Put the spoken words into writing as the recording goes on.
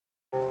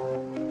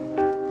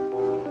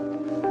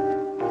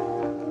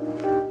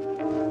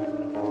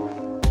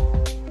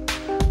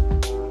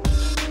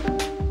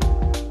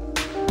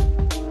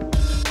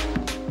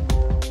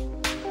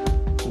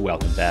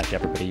back,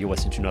 everybody. You're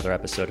listening to another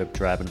episode of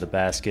Driving to the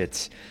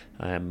Basket.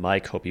 I'm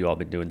Mike. Hope you all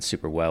been doing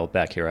super well.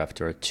 Back here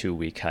after a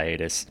 2-week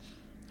hiatus.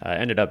 I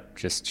ended up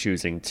just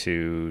choosing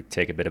to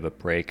take a bit of a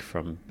break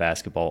from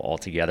basketball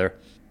altogether,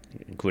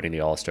 including the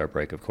All-Star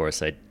break, of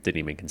course. I didn't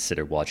even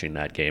consider watching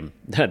that game.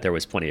 There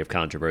was plenty of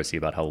controversy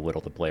about how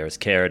little the players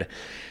cared.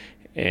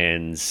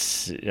 And,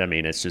 I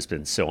mean, it's just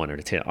been so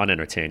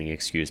unentertaining,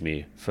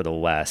 for the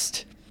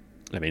last,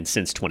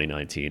 since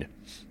 2019.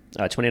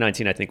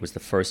 2019, I think, was the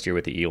first year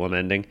with the Elam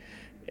ending,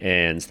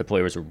 and the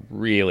players were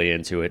really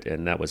into it,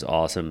 and that was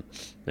awesome.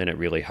 And it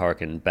really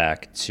harkened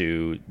back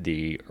to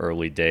the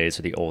early days,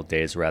 or the old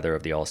days, rather,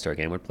 of the All-Star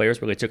game, when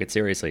players really took it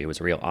seriously. It was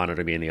a real honor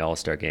to be in the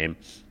All-Star game,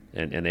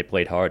 and they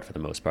played hard for the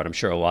most part. I'm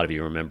sure a lot of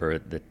you remember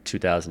the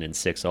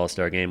 2006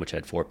 All-Star game, which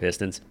had 4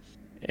 Pistons,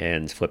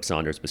 and Flip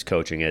Saunders was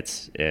coaching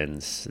it,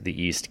 and the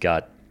East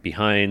got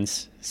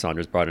behind.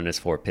 Saunders brought in his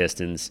 4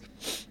 Pistons,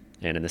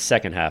 and in the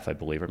second half, I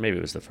believe, or maybe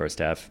it was the first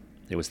half,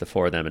 it was the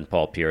 4 of them and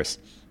Paul Pierce,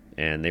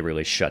 and they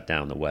really shut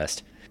down the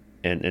West,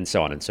 and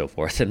so on and so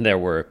forth. And there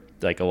were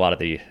like a lot of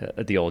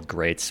the old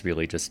greats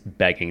really just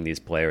begging these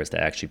players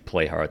to actually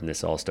play hard in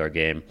this All-Star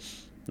game.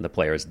 And the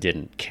players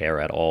didn't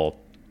care at all.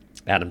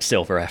 Adam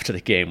Silver, after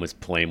the game, was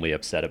plainly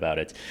upset about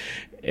it.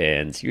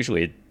 And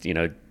usually,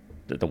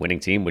 the winning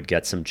team would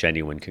get some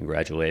genuine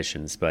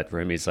congratulations. But for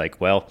him, he's like,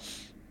 well,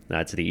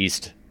 to the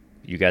East,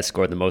 you guys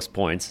scored the most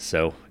points,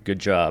 so good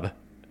job.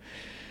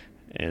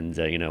 And,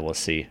 we'll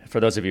see. For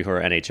those of you who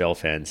are NHL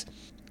fans,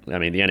 the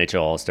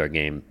NHL All-Star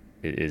Game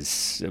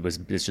is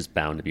just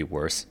bound to be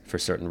worse for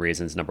certain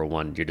reasons. Number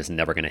one, you're just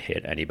never going to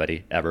hit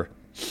anybody, ever.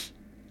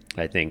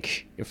 I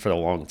think for a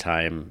long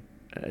time,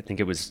 I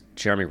think it was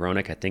Jeremy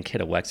Roenick, hit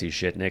Alexei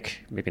Zhitnik.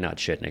 Maybe not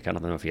Zhitnik. I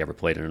don't know if he ever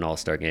played in an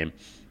All-Star Game,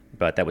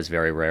 but that was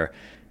very rare.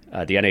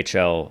 The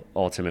NHL,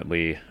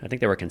 ultimately, I think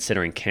they were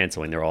considering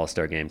canceling their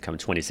All-Star Game come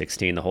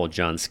 2016. The whole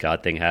John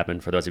Scott thing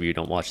happened. For those of you who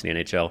don't watch the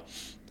NHL,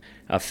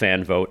 a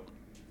fan vote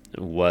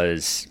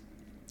was,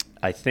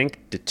 I think,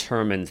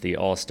 determined the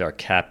All-Star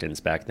captains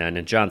back then.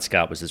 And John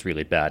Scott was this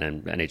really bad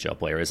NHL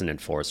player, as an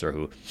enforcer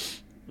who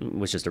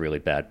was just a really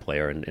bad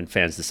player. And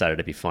fans decided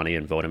to be funny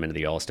and vote him into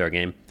the All-Star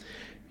game.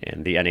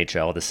 And the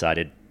NHL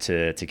decided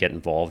to get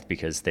involved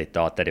because they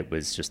thought that it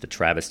was just a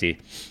travesty.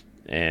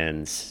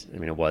 And,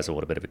 it was a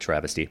little bit of a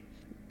travesty.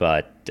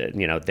 But,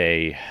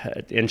 they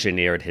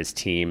engineered his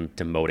team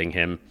demoting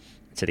him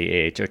to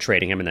the AHL, or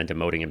trading him and then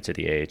demoting him to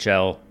the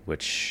AHL,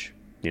 which,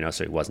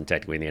 so he wasn't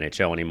technically in the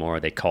NHL anymore.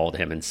 They called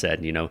him and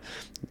said,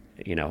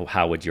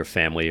 how would your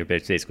family, or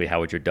basically how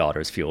would your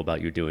daughters feel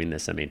about you doing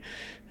this?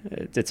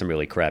 Did some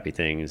really crappy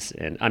things.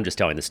 And I'm just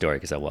telling the story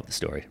because I love the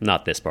story.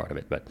 Not this part of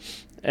it. But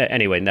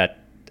anyway, that,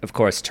 of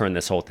course, turned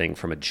this whole thing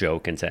from a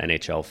joke into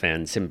NHL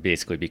fans, him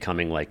basically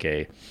becoming like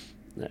a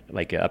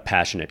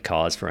passionate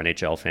cause for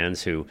NHL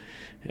fans who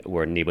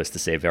were, needless to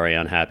say, very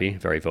unhappy,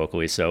 very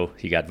vocally so.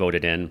 He got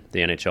voted in.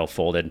 The NHL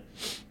folded.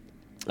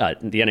 The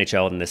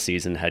NHL in this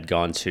season had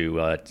gone to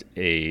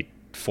a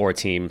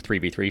 4-team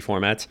 3v3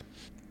 format.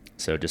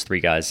 So just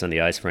 3 guys on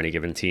the ice for any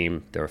given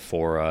team. There are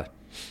 4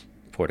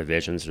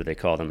 divisions, or they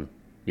call them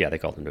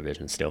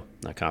divisions still,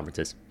 not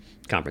conferences.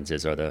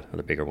 Conferences are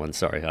the bigger ones.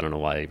 Sorry, I don't know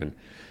why I even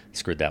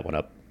screwed that one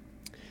up.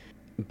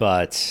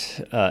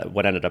 But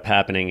what ended up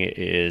happening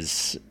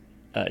is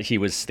he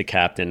was the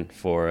captain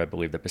for, I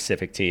believe, the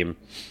Pacific team.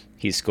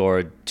 He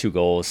scored 2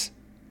 goals.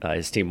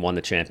 His team won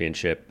the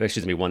championship.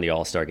 Won the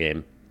All-Star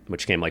game,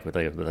 which came with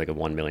a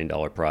 $1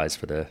 million prize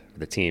for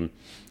the team.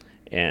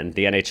 And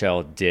the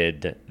NHL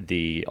did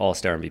the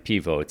All-Star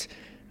MVP vote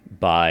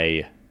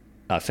by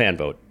fan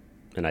vote.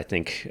 And I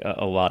think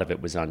a lot of it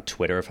was on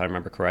Twitter, if I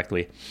remember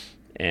correctly.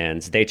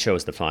 And they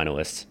chose the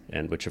finalists,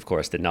 and which, of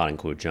course, did not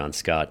include John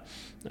Scott.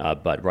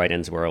 But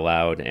write-ins were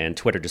allowed, and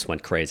Twitter just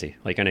went crazy.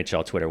 Like,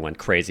 NHL Twitter went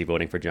crazy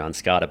voting for John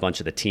Scott. A bunch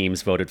of the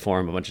teams voted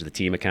for him, a bunch of the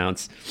team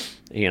accounts.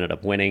 He ended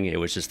up winning. It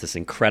was just this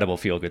incredible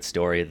feel-good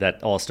story.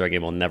 That All-Star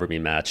game will never be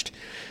matched.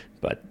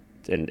 But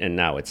and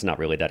now it's not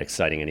really that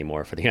exciting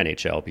anymore for the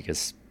NHL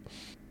because,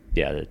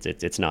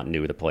 it's not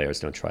new. The players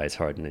don't try as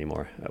hard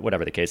anymore.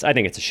 Whatever the case, I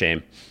think it's a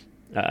shame.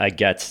 I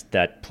get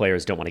that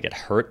players don't want to get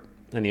hurt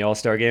in the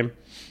All-Star game,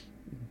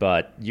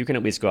 but you can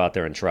at least go out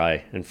there and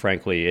try. And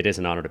frankly, it is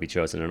an honor to be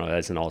chosen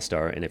as an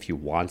All-Star. And if you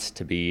want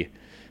to be,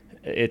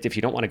 if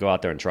you don't want to go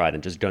out there and try,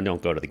 then just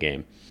don't go to the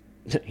game.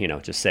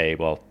 Just say,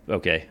 well,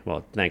 okay,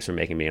 well, thanks for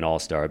making me an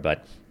All-Star,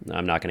 but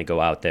I'm not going to go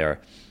out there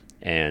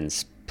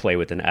and play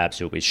with an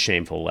absolutely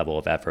shameful level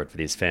of effort for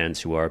these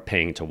fans who are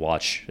paying to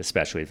watch,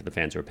 especially for the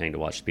fans who are paying to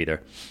watch to be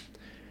there.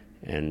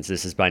 And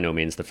this is by no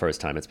means the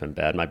first time it's been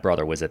bad. My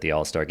brother was at the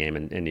All-Star game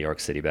in New York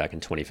City back in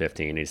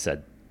 2015. He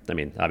said,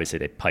 obviously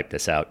they piped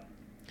this out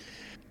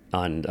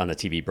on the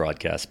TV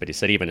broadcast, but he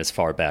said even as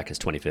far back as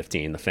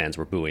 2015, the fans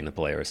were booing the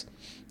players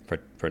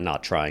for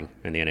not trying.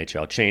 And the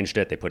NHL changed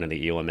it. They put in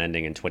the Elam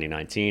ending in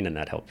 2019, and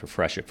that helped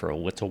refresh it for a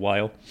little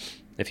while.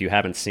 If you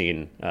haven't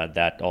seen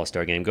that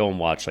All-Star game, go and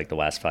watch the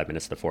last 5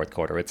 minutes of the fourth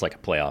quarter. It's like a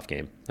playoff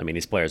game.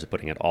 These players are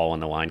putting it all on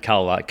the line.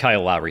 Kyle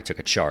Lowry took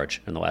a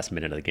charge in the last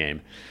minute of the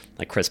game.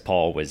 Chris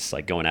Paul was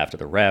going after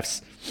the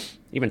refs.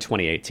 Even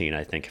 2018,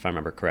 I think, if I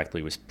remember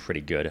correctly, was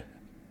pretty good,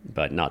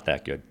 but not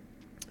that good.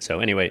 So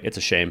anyway, it's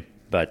a shame.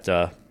 But,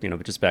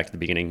 just back to the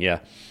beginning, yeah.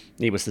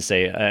 Needless to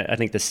say, I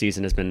think this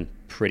season has been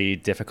pretty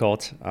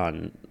difficult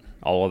on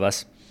all of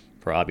us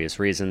for obvious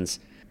reasons.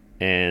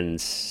 And,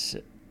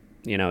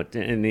 I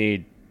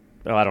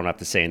don't have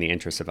to say in the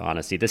interest of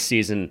honesty, this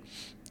season,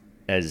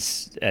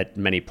 as at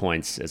many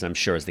points, as I'm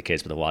sure is the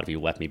case with a lot of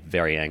you, left me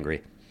very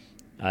angry.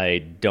 I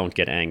don't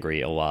get angry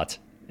a lot,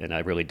 and I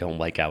really don't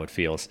like how it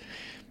feels.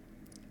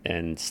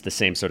 And the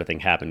same sort of thing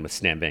happened with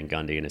Stan Van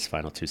Gundy in his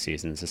final 2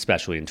 seasons,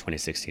 especially in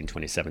 2016,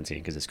 2017,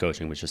 because his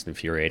coaching was just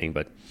infuriating.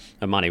 But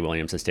Monty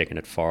Williams has taken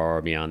it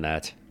far beyond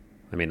that.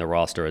 I mean, the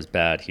roster is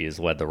bad. He has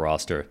led the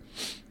roster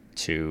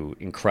to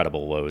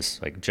incredible lows,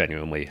 like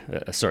genuinely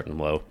a certain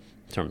low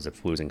in terms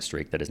of losing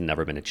streak that has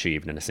never been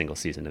achieved in a single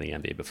season in the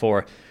NBA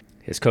before.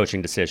 His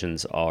coaching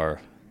decisions are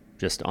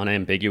just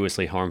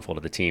unambiguously harmful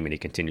to the team, and he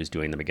continues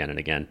doing them again and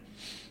again.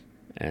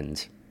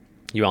 And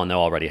you all know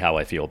already how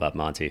I feel about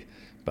Monty.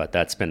 But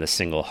that's been the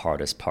single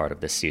hardest part of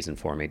this season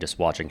for me, just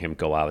watching him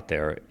go out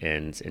there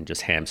and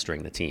just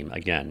hamstring the team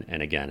again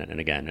and again and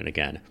again and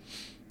again.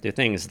 The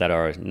things that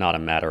are not a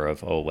matter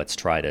of, let's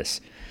try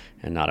this,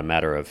 and not a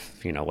matter of,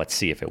 let's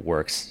see if it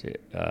works.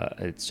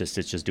 It's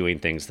just doing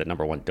things that,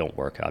 number one, don't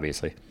work,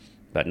 obviously.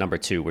 But number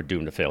two, we're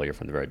doomed to failure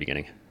from the very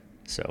beginning.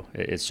 So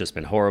it's just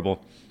been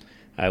horrible.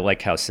 I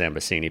like how Sam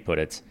Vecini put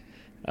it.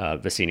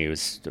 Vecini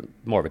was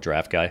more of a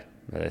draft guy.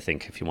 I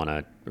think if you want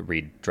to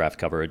read draft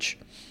coverage,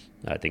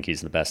 I think he's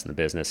the best in the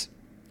business.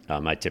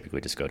 I typically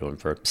just go to him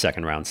for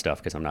second round stuff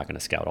because I'm not going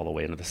to scout all the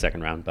way into the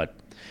second round. But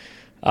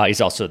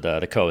he's also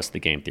the co-host of the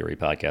Game Theory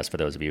podcast, for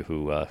those of you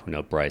who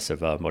know Bryce of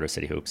Motor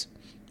City Hoops.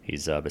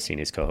 He's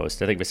Vecini's co-host.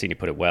 I think Vecini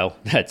put it well.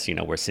 That's,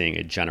 we're seeing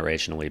a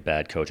generationally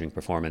bad coaching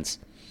performance.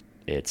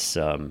 It's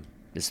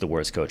the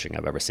worst coaching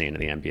I've ever seen in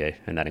the NBA,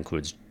 and that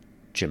includes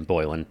Jim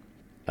Boylan,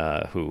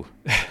 who...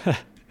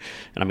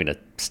 And I'm going to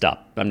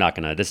stop.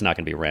 This is not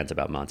going to be a rant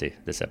about Monty,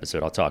 this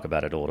episode. I'll talk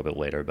about it a little bit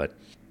later, but,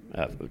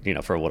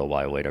 for a little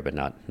while later, but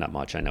not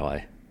much. I know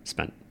I've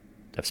spent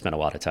a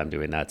lot of time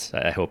doing that.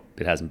 I hope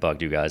it hasn't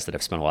bugged you guys that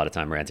I've spent a lot of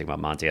time ranting about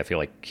Monty. I feel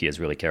like he has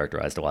really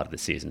characterized a lot of the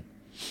season.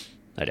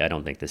 I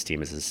don't think this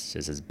team is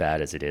as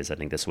bad as it is. I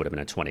think this would have been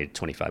a 20,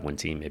 25 win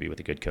team, maybe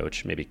with a good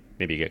coach. Maybe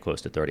you get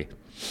close to 30.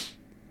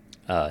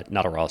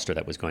 Not a roster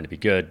that was going to be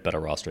good, but a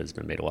roster that's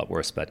been made a lot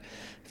worse. But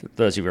for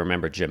those of you who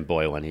remember Jim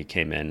Boylan, he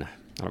came in,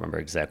 I don't remember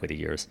exactly the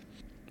years,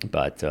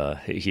 but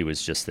he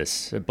was just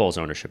this, Bulls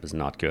ownership is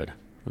not good.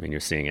 I mean, you're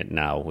seeing it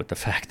now with the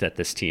fact that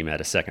this team had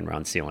a second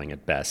round ceiling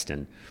at best,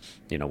 and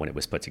when it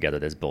was put together,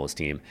 this Bulls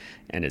team,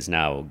 and is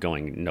now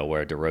going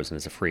nowhere. DeRozan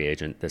is a free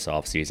agent this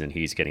offseason.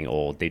 He's getting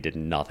old. They did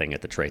nothing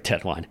at the trade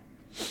deadline.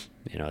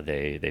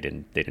 They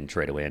didn't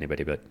trade away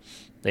anybody, but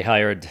they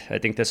hired, I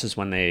think this is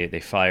when they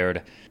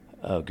fired,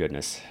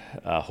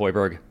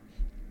 Hoiberg,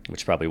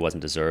 which probably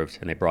wasn't deserved,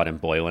 and they brought in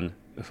Boylan,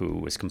 who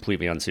was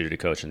completely unsuited to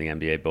coach in the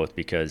NBA, both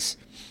because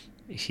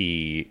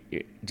he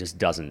just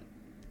doesn't,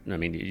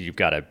 you've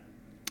got to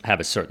have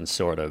a certain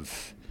sort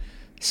of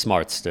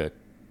smarts or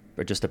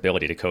just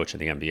ability to coach in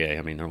the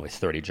NBA. There are only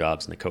 30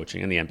 jobs in the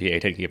coaching in the NBA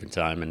at any given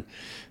time, and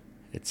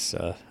it's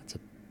a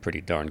pretty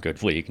darn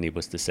good league,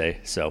 needless to say.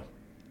 So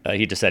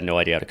he just had no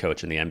idea how to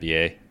coach in the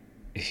NBA.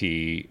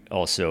 His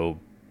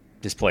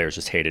players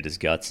just hated his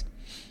guts,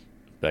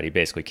 but he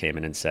basically came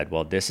in and said,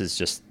 well, this is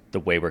just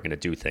the way we're going to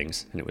do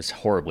things, and it was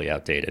horribly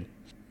outdated,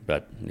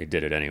 but he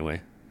did it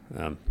anyway.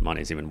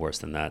 Monty's even worse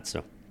than that,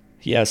 so...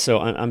 Yeah, so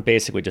I'm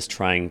basically just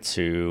trying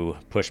to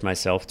push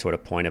myself toward a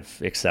point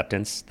of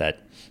acceptance that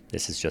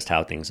this is just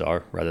how things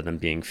are, rather than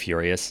being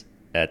furious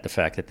at the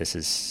fact that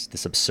this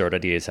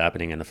absurdity is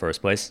happening in the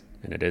first place.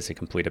 And it is a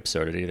complete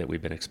absurdity that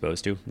we've been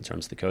exposed to in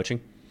terms of the coaching.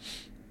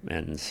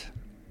 And,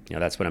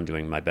 that's what I'm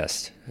doing my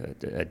best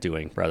at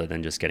doing, rather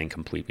than just getting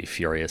completely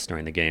furious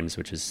during the games,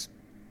 which is,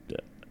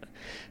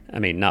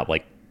 not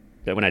like,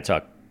 when I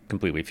talk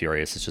completely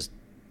furious, it's just,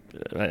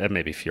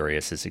 maybe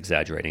furious is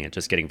exaggerating it,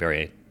 just getting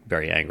very,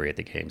 very angry at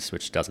the games,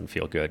 which doesn't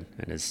feel good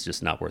and is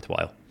just not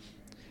worthwhile.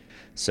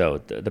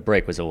 So the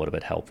break was a little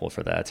bit helpful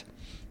for that.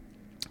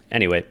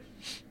 Anyway,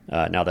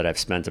 now that I've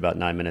spent about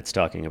 9 minutes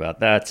talking about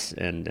that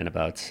and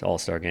about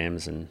All-Star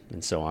games and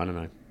so on, and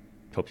I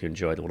hope you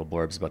enjoyed the little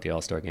blurbs about the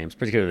All-Star games,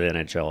 particularly the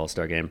NHL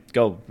All-Star game.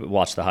 Go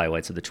watch the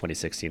highlights of the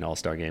 2016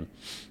 All-Star game,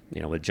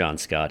 with John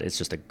Scott. It's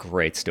just a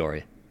great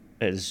story.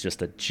 It's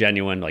just a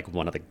genuine,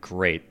 one of the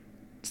great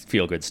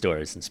feel-good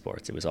stories in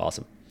sports. It was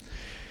awesome.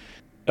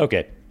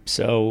 Okay,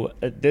 so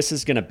this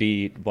is going to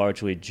be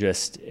largely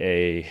just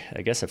a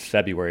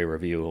February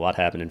review. A lot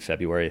happened in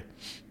February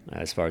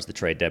as far as the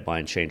trade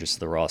deadline, changes to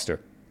the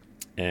roster.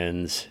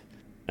 And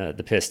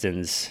the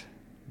Pistons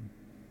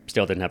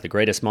still didn't have the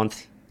greatest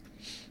month,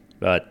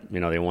 but,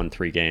 they won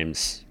 3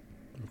 games.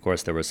 Of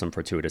course, there were some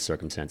fortuitous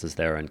circumstances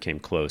there and came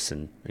close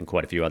and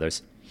quite a few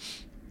others.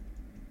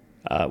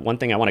 One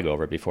thing I want to go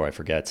over before I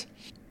forget.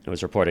 It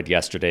was reported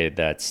yesterday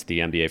that the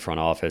NBA front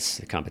office,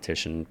 the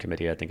competition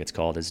committee, I think it's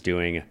called, is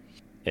doing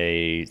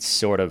a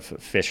sort of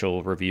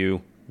official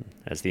review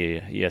as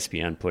the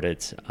ESPN put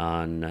it,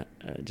 on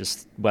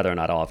just whether or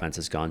not offense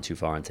has gone too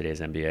far in today's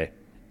NBA.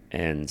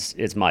 And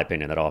it's my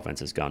opinion that offense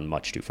has gone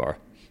much too far.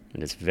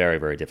 And it's very,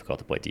 very difficult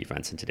to play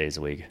defense in today's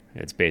league.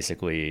 It's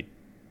basically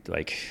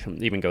like,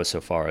 even goes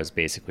so far as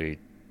basically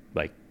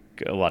like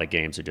a lot of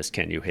games are just,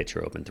 can you hit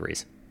your open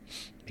threes?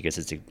 Because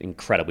it's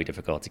incredibly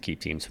difficult to keep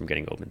teams from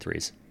getting open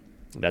threes.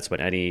 That's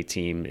what any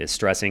team is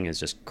stressing, is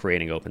just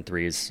creating open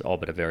threes. All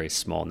but a very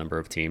small number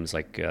of teams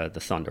like the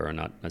Thunder are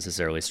not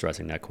necessarily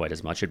stressing that quite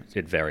as much.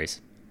 It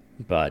varies.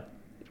 But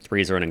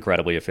threes are an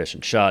incredibly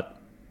efficient shot,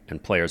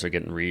 and players are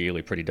getting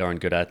really pretty darn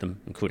good at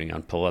them, including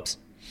on pull-ups.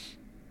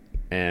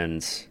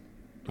 And,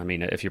 I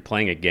mean, if you're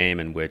playing a game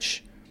in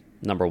which,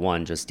 number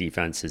one, just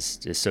defense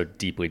is so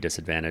deeply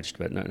disadvantaged,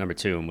 but number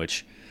two, in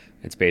which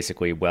it's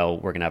basically, well,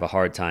 we're going to have a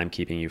hard time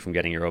keeping you from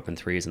getting your open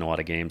threes, and a lot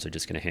of games are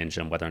just going to hinge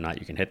on whether or not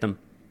you can hit them.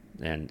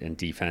 And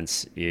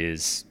defense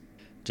is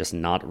just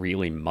not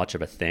really much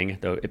of a thing,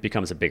 though it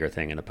becomes a bigger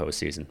thing in the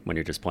postseason when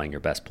you're just playing your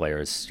best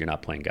players. You're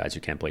not playing guys who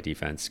can't play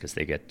defense because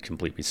they get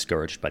completely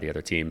scourged by the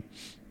other team.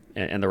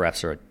 And the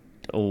refs are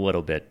a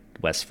little bit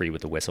less free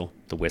with the whistle.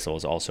 The whistle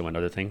is also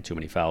another thing, too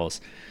many fouls.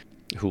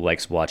 Who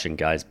likes watching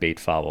guys bait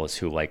fouls?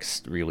 Who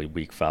likes really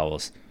weak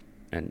fouls?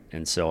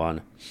 And so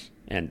on.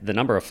 And the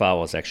number of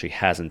fouls actually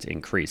hasn't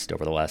increased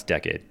over the last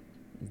decade.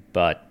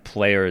 But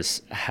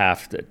players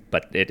have to,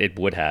 but it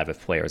would have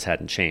if players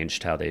hadn't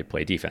changed how they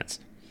play defense.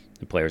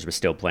 The players were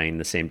still playing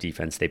the same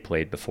defense they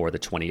played before the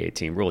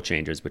 2018 rule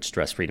changes, which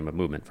stress freedom of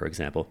movement, for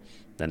example.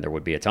 Then there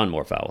would be a ton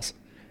more fouls.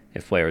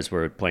 If players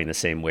were playing the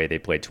same way they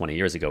played 20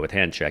 years ago with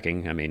hand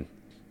checking, I mean,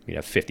 you'd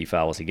have 50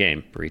 fouls a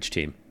game for each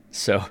team.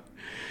 So,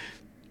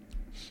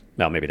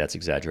 well, maybe that's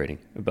exaggerating.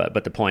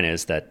 But the point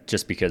is that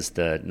just because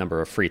the average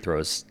number of free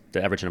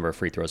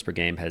throws per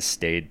game has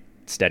stayed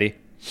steady,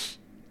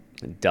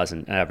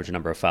 average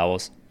number of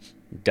fouls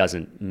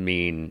doesn't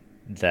mean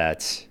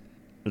that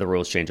the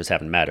rules changes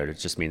haven't mattered. It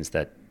just means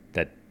that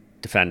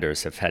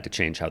defenders have had to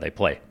change how they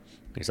play,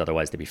 because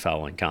otherwise they'd be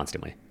fouling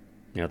constantly.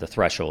 The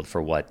threshold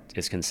for what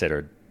is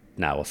considered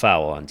now a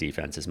foul on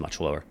defense is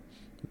much lower.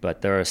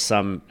 But there are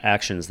some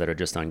actions that are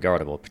just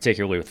unguardable,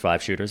 particularly with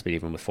 5 shooters, but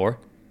even with 4.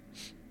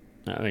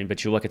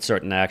 But you look at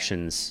certain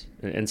actions,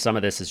 and some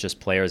of this is just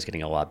players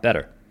getting a lot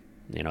better.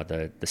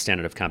 The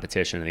standard of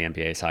competition in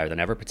the NBA is higher than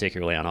ever,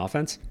 particularly on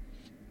offense.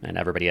 And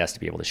everybody has to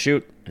be able to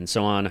shoot, and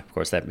so on. Of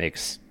course, that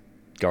makes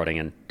guarding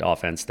an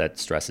offense that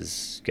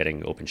stresses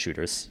getting open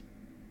shooters.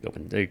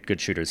 Good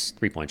shooters'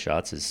 three-point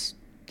shots is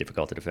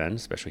difficult to defend,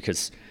 especially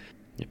because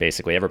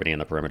basically everybody in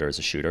the perimeter is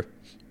a shooter,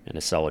 and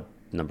a solid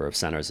number of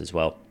centers as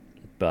well.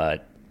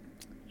 But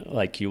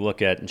like you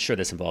look at, and sure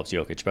this involves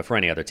Jokic, but for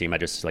any other team, I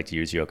just like to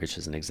use Jokic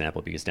as an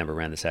example because Denver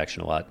ran this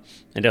action a lot.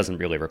 It doesn't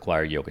really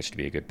require Jokic to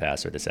be a good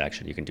passer, this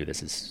action. You can do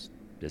this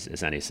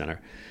as any center.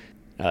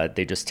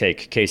 They just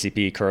take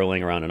KCP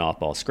curling around an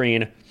off-ball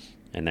screen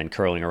and then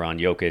curling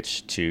around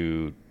Jokic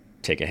to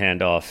take a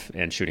handoff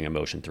and shooting a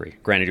motion 3.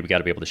 Granted, we got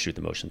to be able to shoot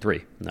the motion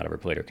 3. Not every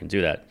player can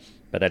do that.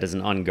 But that is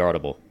an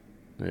unguardable.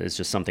 It's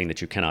just something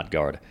that you cannot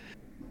guard.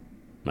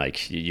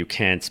 Like, you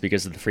can't,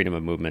 because of the freedom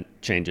of movement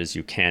changes,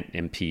 you can't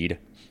impede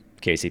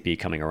KCP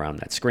coming around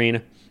that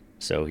screen.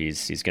 So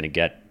he's going to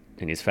get,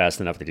 and he's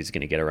fast enough that he's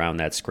going to get around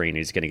that screen.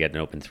 He's going to get an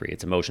open 3.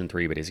 It's a motion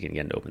 3, but he's going to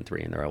get an open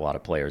 3. And there are a lot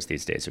of players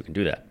these days who can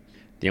do that.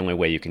 The only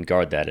way you can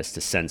guard that is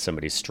to send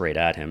somebody straight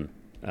at him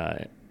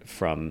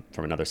from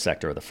another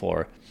sector of the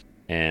floor.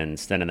 And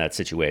then in that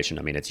situation,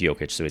 I mean, it's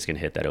Jokic, so he's going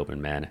to hit that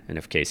open man. And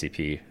if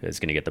KCP is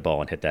going to get the ball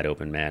and hit that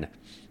open man,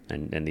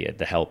 and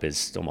the help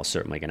is almost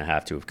certainly going to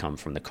have come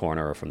from the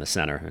corner or from the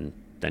center, and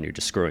then you're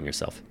just screwing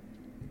yourself.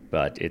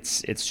 But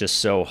it's just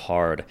so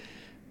hard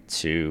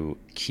to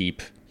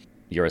keep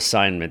your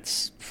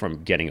assignments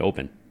from getting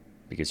open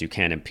because you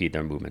can't impede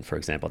their movement, for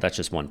example. That's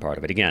just one part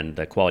of it. Again,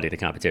 the quality of the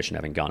competition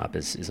having gone up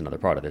is another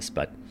part of this.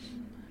 But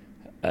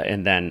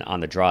and then on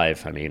the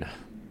drive, I mean,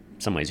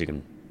 some ways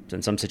in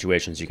some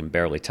situations you can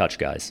barely touch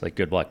guys. Like,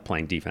 good luck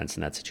playing defense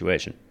in that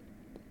situation.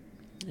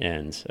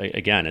 And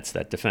again, it's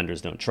that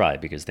defenders don't try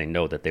because they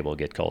know that they will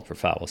get called for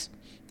fouls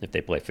if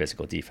they play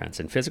physical defense.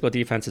 And physical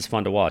defense is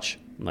fun to watch.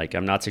 Like,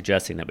 I'm not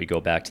suggesting that we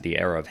go back to the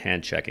era of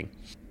hand checking,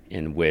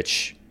 in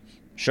which,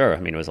 sure,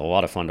 I mean, it was a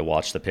lot of fun to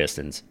watch the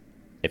Pistons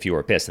if you were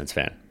a Pistons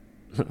fan,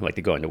 like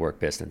the going to work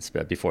Pistons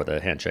before the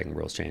hand checking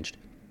rules changed.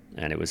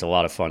 And it was a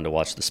lot of fun to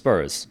watch the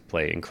Spurs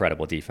play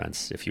incredible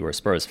defense if you were a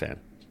Spurs fan.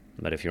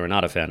 But if you're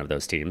not a fan of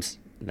those teams,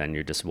 then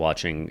you're just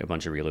watching a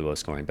bunch of really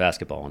low-scoring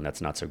basketball, and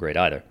that's not so great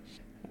either.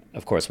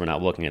 Of course, we're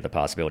not looking at the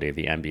possibility of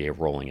the NBA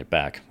rolling it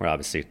back. We're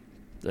obviously,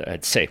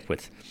 I'd say,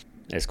 with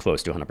as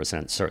close to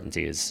 100%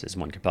 certainty as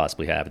one could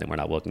possibly have, then we're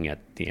not looking at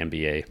the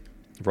NBA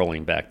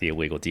rolling back the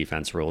illegal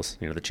defense rules,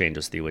 the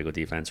changes to the illegal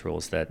defense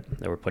rules that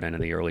were put in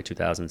the early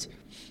 2000s.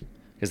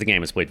 Because the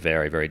game was played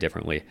very, very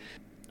differently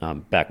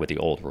back with the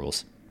old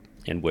rules,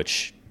 in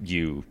which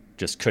you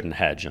just couldn't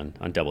hedge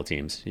on double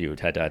teams. You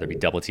had to either be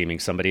double teaming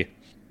somebody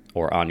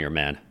or on your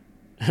man.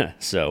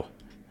 So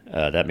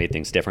that made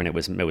things different. It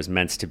was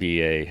meant to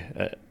be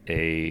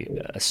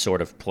a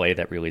sort of play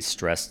that really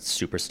stressed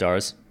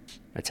superstars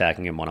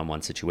attacking in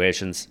one-on-one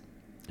situations.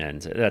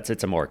 And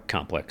it's a more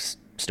complex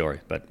story,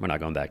 but we're not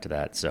going back to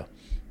that. So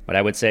what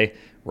I would say,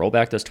 roll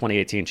back those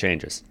 2018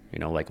 changes.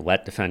 Like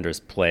let defenders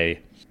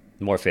play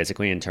more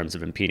physically in terms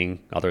of impeding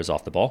others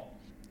off the ball.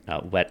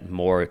 Let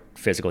more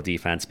physical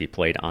defense be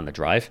played on the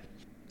drive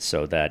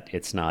so that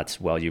it's not,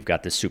 well, you've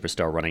got this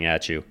superstar running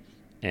at you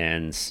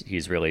and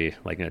he's really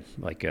like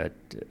a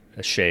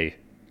Shea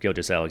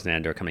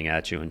Gilgeous-Alexander coming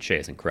at you, and Shea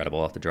is incredible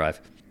off the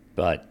drive.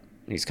 But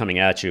he's coming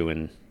at you,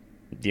 and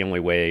the only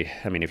way,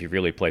 if you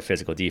really play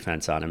physical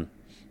defense on him,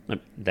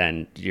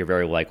 then you're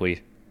very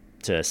likely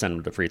to send him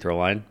to the free throw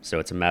line. So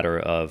it's a matter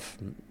of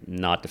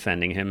not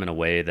defending him in a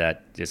way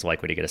that is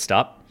likely to get a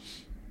stop,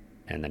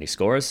 and then he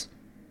scores,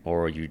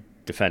 or you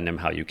defend him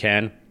how you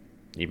can,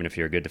 even if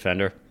you're a good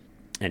defender,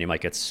 and you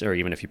might get, or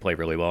even if you play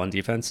really well on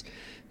defense.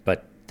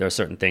 But there are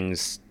certain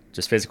things,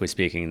 just physically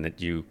speaking,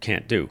 that you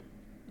can't do.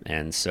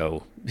 And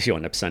so you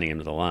end up sending him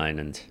to the line,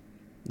 and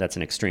that's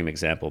an extreme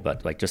example,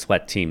 but just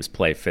let teams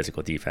play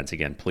physical defense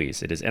again,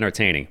 please. It is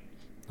entertaining.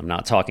 I'm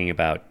not talking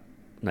about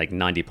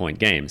 90-point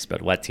games,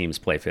 but let teams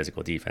play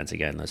physical defense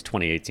again. Those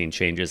 2018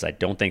 changes, I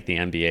don't think the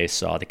NBA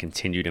saw the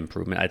continued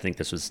improvement. I think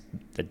this was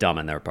dumb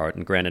on their part.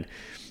 And granted,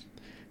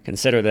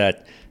 consider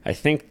that I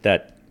think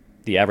that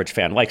the average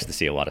fan likes to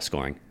see a lot of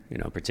scoring,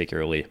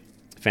 particularly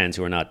fans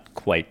who are not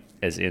quite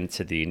as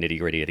into the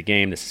nitty-gritty of the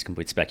game. This is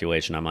complete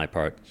speculation on my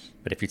part.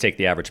 But if you take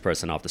the average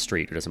person off the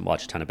street who doesn't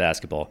watch a ton of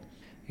basketball,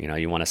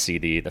 you want to see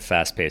the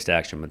fast-paced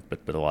action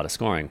with a lot of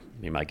scoring,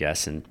 be my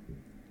guess. And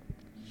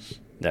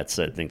that's,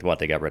 I think, why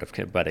they got rid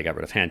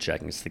of hand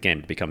checking. Is the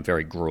game had become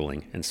very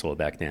grueling and slow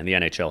back then. The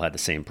NHL had the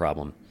same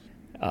problem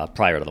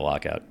prior to the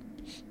lockout,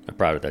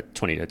 prior to the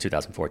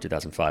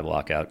 2004-2005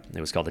 lockout.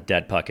 It was called the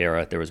dead puck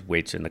era. There was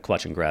in the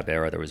clutch and grab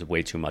era, there was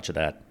way too much of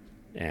that.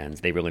 And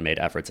they really made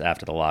efforts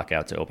after the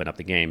lockout to open up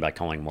the game by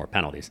calling more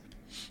penalties.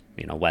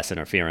 Less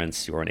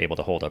interference. You weren't able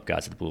to hold up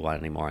guys at the blue line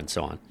anymore, and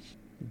so on.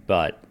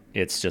 But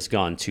it's just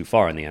gone too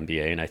far in the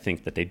NBA, and I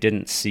think that they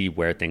didn't see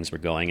where things were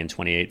going in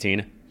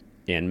 2018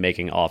 in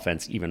making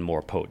offense even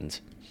more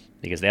potent,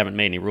 because they haven't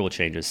made any rule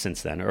changes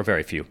since then, or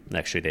very few.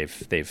 Actually,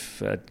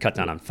 they've cut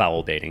down on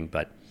foul baiting,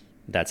 but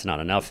that's not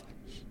enough.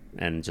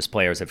 And just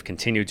players have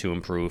continued to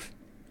improve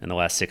in the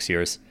last 6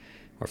 years,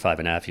 or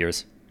 5.5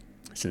 years,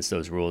 since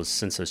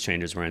those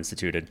changes were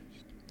instituted.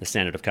 The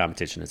standard of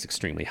competition is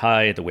extremely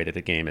high. The way that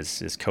the game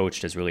is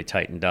coached has really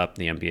tightened up.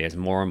 The NBA is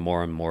more and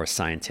more and more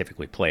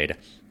scientifically played,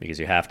 because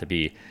you have to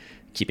be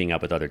keeping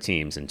up with other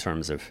teams in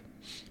terms of,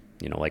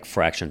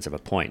 fractions of a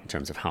point, in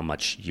terms of how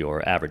much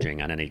you're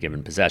averaging on any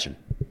given possession.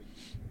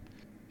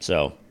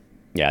 So,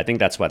 yeah, I think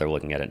that's why they're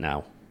looking at it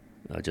now,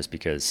 just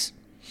because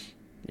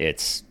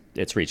it's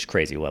reached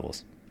crazy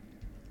levels.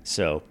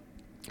 So,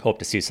 hope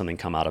to see something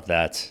come out of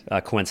that.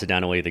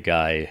 Coincidentally, the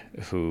guy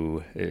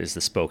who is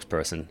the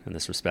spokesperson in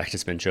this respect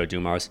has been Joe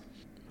Dumars,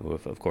 who,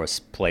 of course,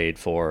 played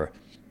for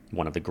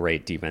one of the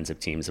great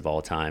defensive teams of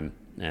all time,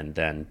 and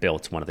then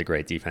built one of the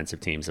great defensive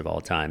teams of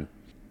all time.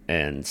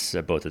 And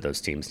both of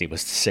those teams,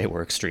 needless to say,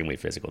 were extremely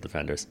physical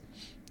defenders.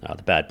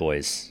 The Bad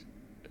Boys,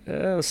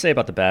 I'll say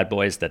about the Bad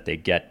Boys that they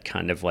get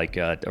kind of like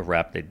a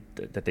rap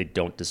that they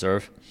don't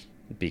deserve,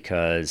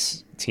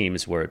 because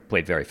teams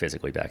played very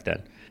physically back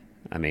then.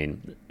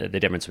 The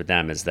difference with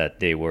them is that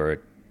they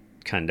were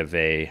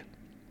they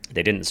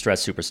didn't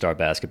stress superstar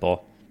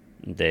basketball.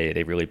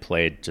 They really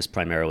played just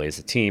primarily as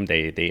a team.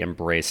 They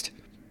embraced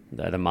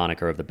the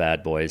moniker of the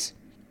Bad Boys,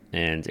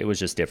 and it was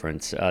just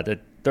different. The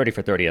 30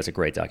 for 30 has a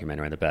great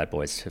documentary on the Bad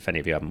Boys. If any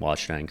of you haven't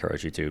watched it, I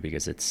encourage you to,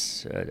 because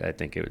I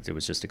think it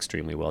was just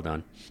extremely well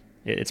done.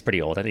 It's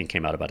pretty old. I think it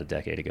came out about a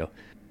decade ago.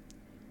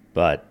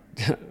 But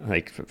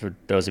for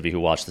those of you who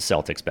watched the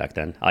Celtics back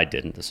then, I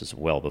didn't. This was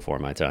well before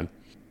my time.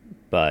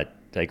 But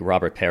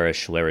Robert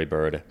Parrish, Larry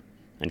Bird,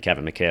 and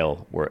Kevin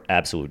McHale were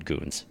absolute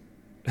goons.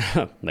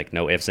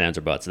 No ifs, ands,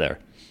 or buts there.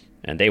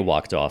 And they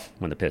walked off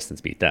when the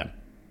Pistons beat them.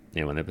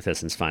 When the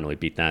Pistons finally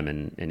beat them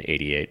in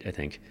 88, I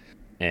think.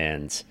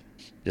 And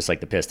just like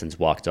the Pistons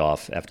walked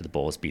off after the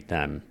Bulls beat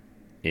them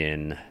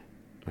in,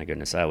 my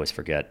goodness, I always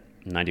forget,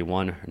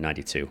 91 or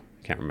 92.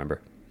 I can't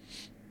remember.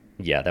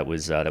 Yeah, that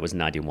was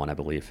 91, I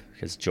believe,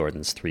 because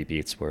Jordan's three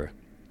beats were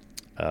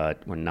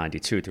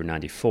 92 through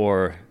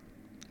 94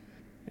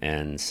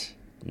 and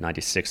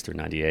 96 through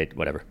 98,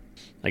 whatever.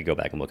 I can go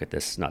back and look at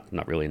this.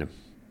 Not really in a...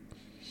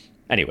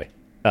 Anyway,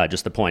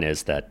 just the point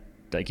is that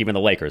even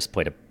the Lakers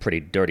played a pretty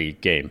dirty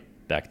game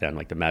back then,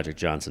 like the Magic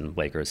Johnson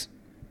Lakers.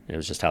 It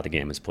was just how the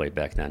game was played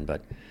back then.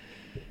 But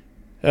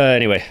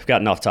anyway, I've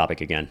gotten off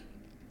topic again.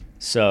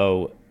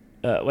 So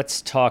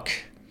let's talk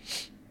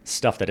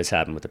stuff that has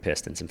happened with the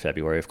Pistons in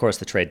February. Of course,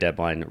 the trade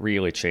deadline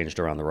really changed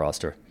around the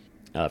roster.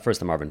 First,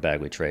 the Marvin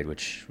Bagley trade,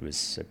 which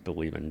was, I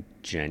believe, in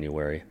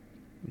January,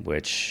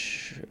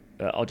 which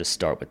I'll just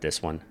start with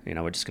this one.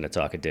 We're just going to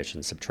talk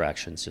additions,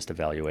 subtractions, just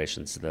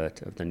evaluations of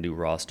the new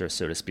roster,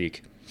 so to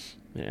speak,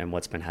 and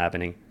what's been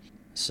happening.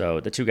 So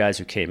the two guys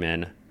who came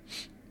in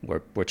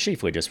were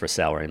chiefly just for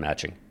salary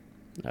matching.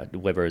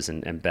 Livers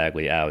and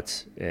Bagley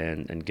out,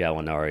 and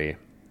Gallinari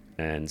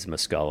and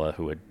Muscala,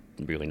 who had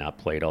really not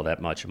played all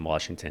that much in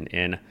Washington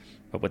in.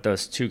 But what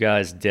those two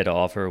guys did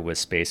offer was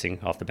spacing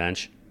off the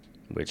bench,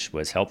 which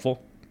was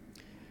helpful.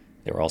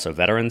 They were also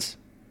veterans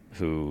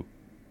who,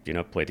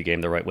 played the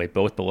game the right way,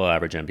 both below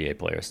average NBA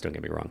players, don't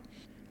get me wrong.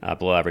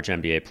 Below average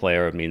NBA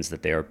player means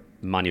that they are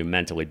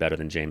monumentally better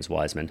than James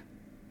Wiseman,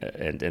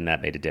 and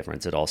that made a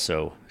difference. It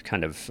also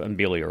kind of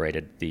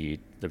ameliorated the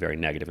very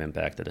negative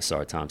impact that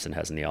Asar Thompson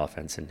has in the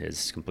offense and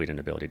his complete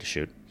inability to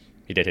shoot.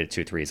 He did hit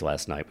 2 threes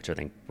last night, which I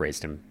think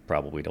raised him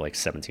probably to like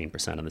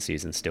 17% on the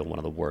season, still one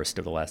of the worst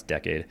of the last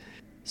decade.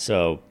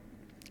 So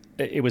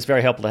it was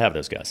very helpful to have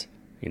those guys.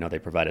 They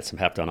provided some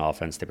heft on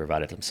offense. They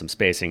provided them some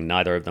spacing.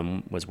 Neither of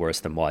them was worse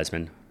than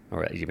Wiseman,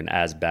 or even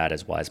as bad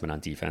as Wiseman on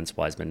defense.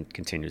 Wiseman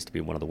continues to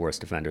be one of the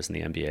worst defenders in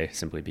the NBA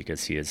simply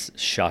because he is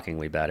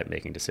shockingly bad at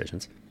making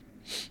decisions.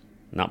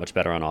 Not much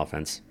better on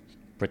offense.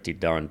 Pretty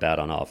darn bad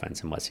on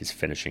offense unless he's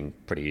finishing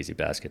pretty easy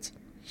baskets.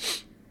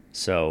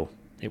 So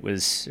it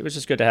was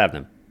just good to have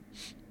them.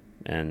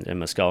 And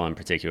Muscala in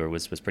particular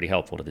was pretty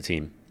helpful to the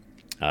team.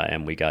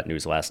 And we got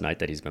news last night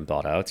that he's been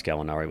bought out.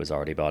 Gallinari was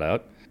already bought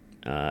out.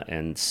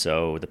 And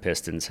so the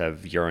Pistons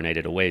have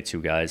urinated away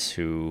 2 guys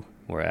who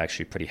were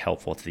actually pretty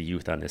helpful to the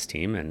youth on this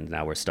team. And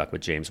now we're stuck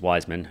with James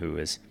Wiseman, who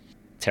is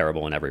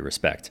terrible in every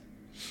respect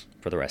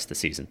for the rest of the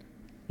season.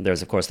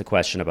 There's, of course, the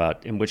question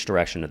about in which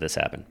direction did this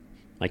happen.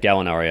 Like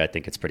Gallinari, I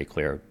think it's pretty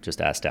clear,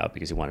 just asked out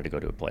because he wanted to go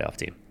to a playoff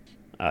team.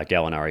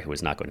 Gallinari, who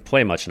is not going to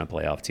play much in a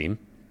playoff team,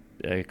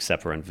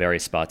 except for in very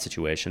spot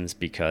situations,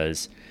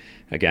 because,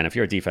 again, if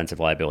you're a defensive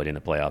liability in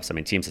the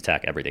playoffs, teams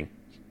attack everything.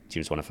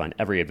 Teams want to find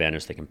every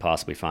advantage they can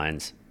possibly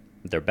find.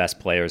 Their best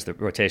players, the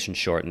rotation's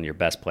short, and your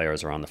best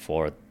players are on the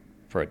floor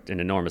for an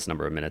enormous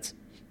number of minutes,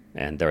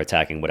 and they're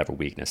attacking whatever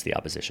weakness the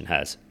opposition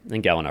has.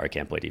 And Gallinari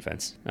can't play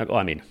defense.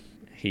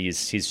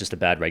 He's just a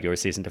bad regular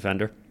season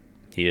defender.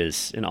 He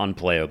is an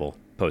unplayable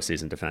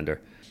postseason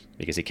defender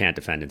because he can't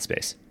defend in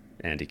space,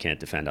 and he can't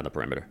defend on the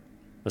perimeter.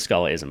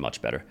 Muscala isn't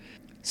much better.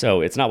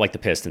 So it's not like the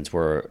Pistons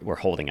were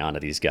holding on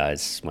to these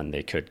guys when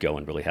they could go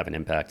and really have an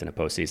impact in a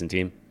postseason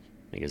team,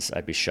 because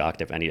I'd be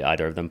shocked if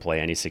either of them play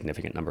any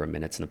significant number of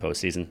minutes in the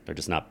postseason. They're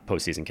just not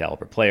postseason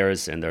caliber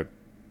players, and they're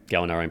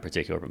Gallinari in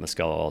particular, but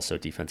Muscala also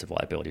defensive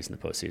liabilities in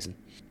the postseason.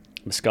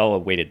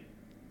 Muscala waited.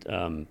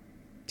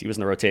 He was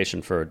in the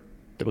rotation for,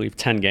 I believe,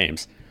 10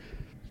 games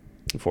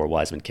before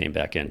Wiseman came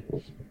back in.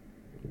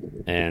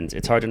 And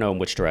it's hard to know in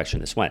which direction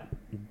this went.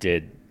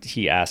 Did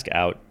he ask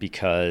out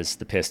because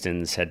the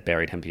Pistons had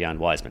buried him beyond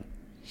Wiseman?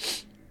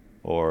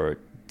 Or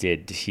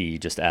did he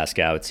just ask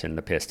out and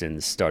the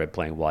Pistons started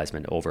playing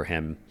Wiseman over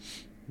him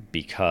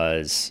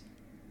because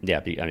he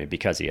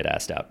had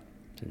asked out?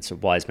 And so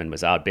Wiseman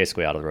was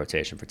basically out of the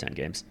rotation for 10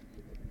 games.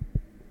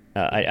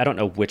 I don't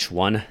know which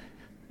one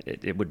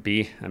it would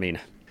be.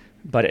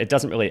 But it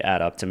doesn't really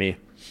add up to me.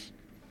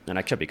 And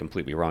I could be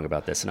completely wrong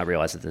about this, and I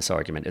realize that this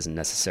argument isn't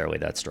necessarily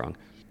that strong.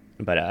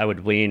 But I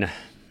would lean,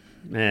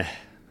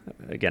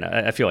 again,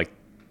 I feel like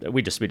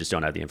we just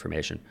don't have the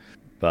information.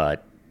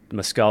 But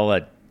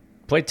Muscala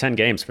played 10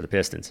 games for the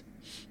Pistons.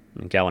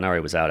 And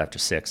Gallinari was out after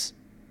 6.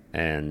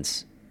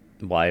 And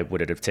why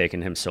would it have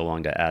taken him so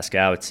long to ask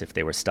out if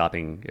they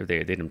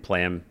didn't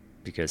play him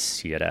because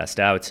he had asked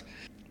out?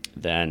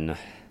 Then,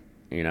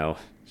 I'm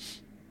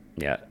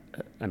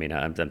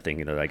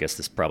thinking that I guess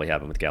this probably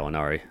happened with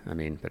Gallinari.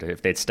 But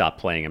if they'd stopped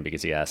playing him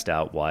because he asked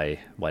out, why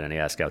didn't he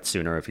ask out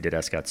sooner? If he did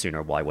ask out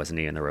sooner, why wasn't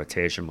he in the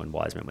rotation when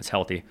Wiseman was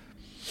healthy?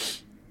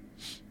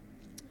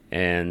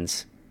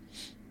 And,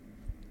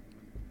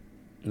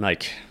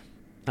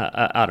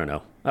 I don't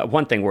know.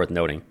 One thing worth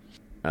noting,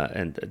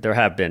 and there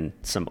have been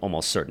some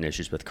almost certain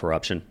issues with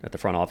corruption at the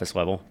front office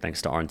level,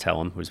 thanks to Arn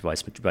Tellem, who's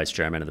vice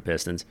chairman of the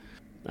Pistons.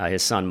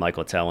 His son,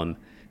 Michael Tellem,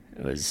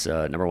 was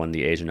number 1,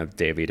 the agent of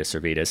Davidas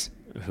Servitas,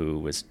 who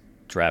was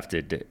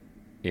drafted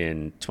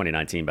in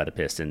 2019 by the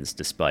Pistons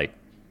despite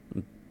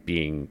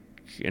being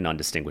an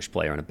undistinguished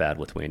player in a bad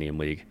Lithuanian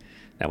league.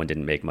 That one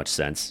didn't make much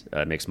sense.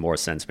 It makes more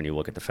sense when you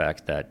look at the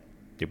fact that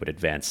it would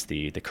advance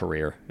the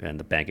career and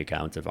the bank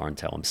account of Arn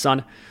Tellem's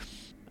son,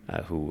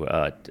 who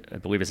I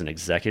believe is an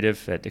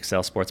executive at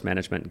Excel Sports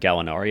Management.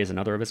 Gallinari is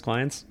another of his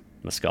clients.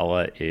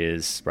 Muscala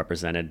is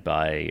represented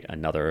by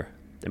another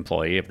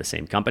employee of the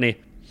same company.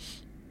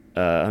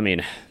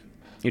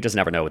 You just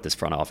never know with this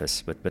front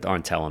office, with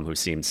Arn Tellem, who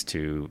seems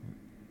to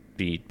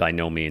be by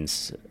no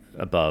means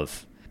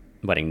above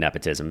letting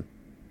nepotism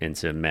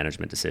into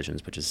management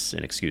decisions, which is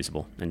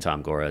inexcusable, and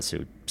Tom Gores,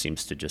 who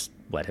seems to just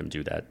let him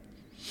do that.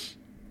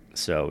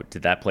 So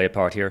did that play a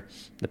part here?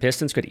 The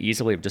Pistons could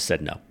easily have just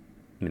said no.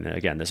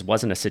 Again, this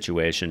wasn't a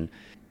situation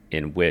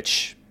in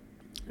which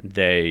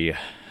they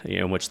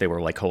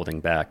were like holding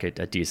back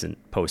a decent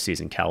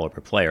postseason caliber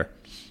player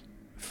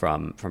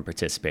from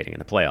participating in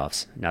the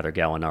playoffs. Neither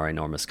Gallinari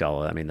nor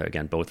Muscala. They're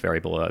again both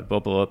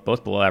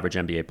both below average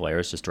NBA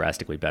players, just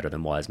drastically better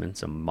than Wiseman,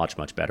 so much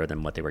better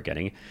than what they were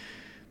getting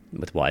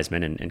with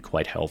Wiseman, and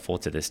quite helpful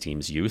to this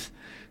team's youth,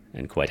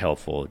 and quite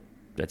helpful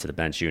to the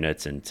bench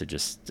units, and to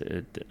just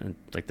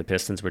the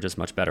Pistons were just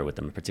much better with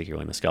them,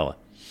 particularly Muscala.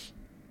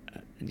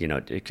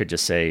 It could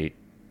just say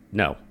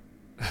no.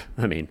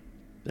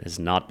 is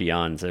not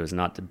beyond. It was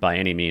not by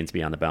any means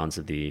beyond the bounds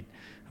of the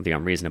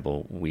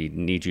unreasonable. We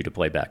need you to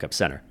play backup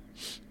center.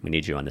 We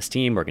need you on this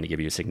team. We're going to give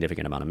you a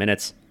significant amount of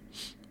minutes,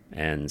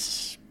 and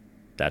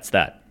that's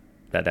that.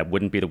 That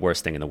wouldn't be the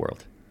worst thing in the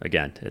world.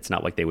 Again, it's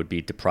not like they would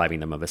be depriving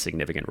them of a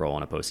significant role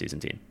on a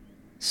postseason team.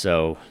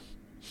 So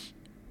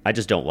I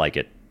just don't like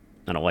it.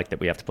 I don't like that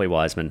we have to play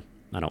Wiseman.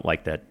 I don't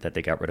like that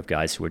they got rid of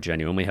guys who were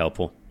genuinely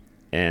helpful.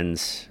 And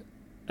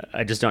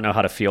I just don't know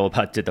how to feel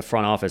about, did the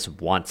front office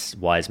want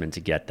Wiseman to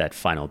get that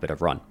final bit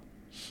of run?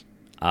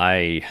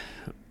 I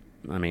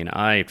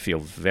feel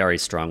very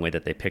strongly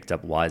that they picked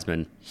up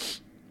Wiseman.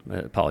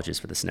 Apologies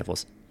for the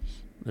sniffles.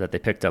 That they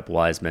picked up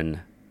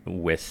Wiseman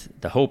with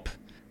the hope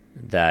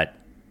that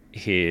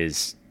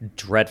his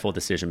dreadful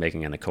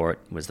decision-making on the court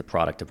was the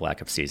product of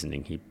lack of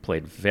seasoning. He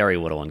played very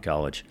little in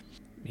college.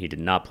 He did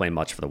not play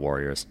much for the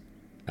Warriors.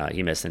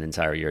 He missed an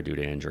entire year due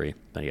to injury,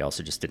 but he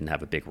also just didn't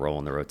have a big role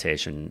in the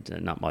rotation.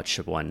 Not much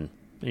when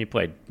he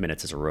played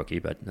minutes as a rookie,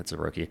 but that's a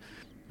rookie.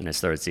 In his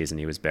third season,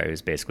 he was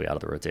basically out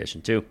of the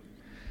rotation too.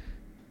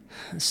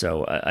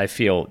 So I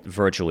feel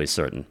virtually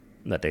certain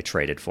that they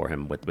traded for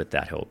him with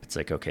that hope. It's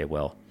like, okay,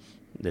 well,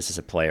 this is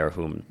a player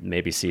whom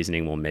maybe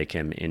seasoning will make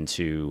him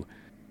into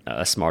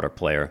a smarter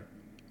player.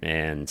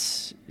 And,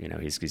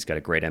 he's got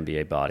a great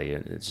NBA body.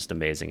 It's just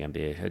amazing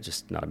NBA,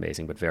 just not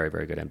amazing, but very,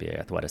 very good NBA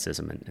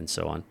athleticism and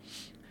so on.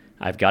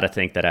 I've got to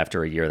think that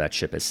after a year, that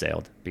ship has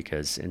sailed,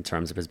 because in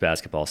terms of his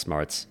basketball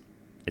smarts,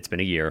 it's been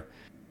a year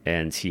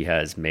and he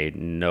has made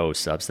no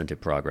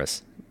substantive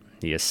progress.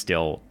 He is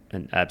still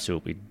an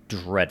absolutely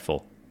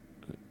dreadful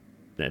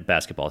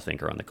basketball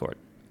thinker on the court.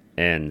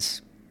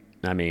 And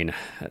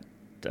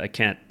I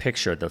can't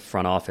picture the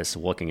front office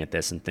looking at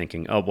this and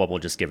thinking, oh, well, we'll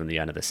just give him the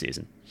end of the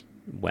season.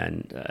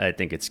 When I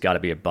think it's got to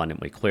be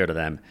abundantly clear to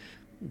them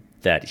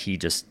that he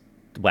just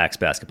lacks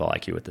basketball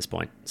IQ at this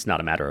point. It's not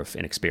a matter of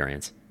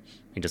inexperience.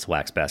 He just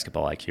lacks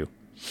basketball IQ.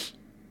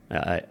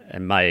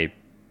 And my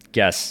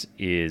guess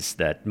is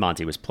that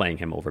Monty was playing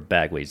him over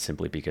Bagley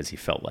simply because he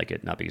felt like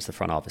it, not because the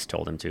front office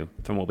told him to.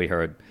 From what we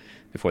heard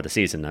before the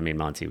season,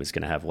 Monty was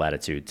going to have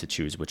latitude to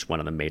choose which one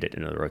of them made it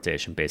into the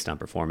rotation based on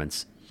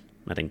performance.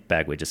 I think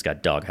Bagley just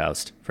got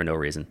doghoused for no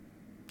reason,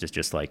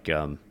 just like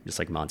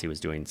Monty was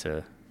doing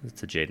to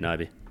Jaden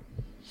Ivey.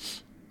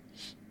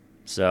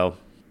 So,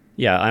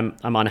 yeah,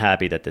 I'm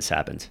unhappy that this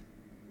happened,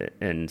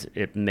 and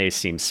it may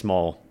seem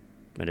small,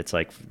 but it's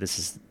like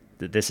this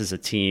is a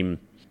team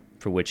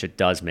for which it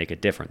does make a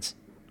difference,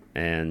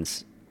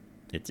 and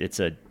it's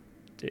a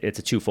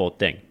twofold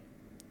thing.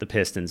 The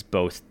Pistons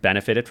both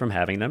benefited from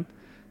having them,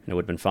 and it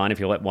would have been fine if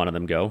you let one of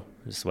them go,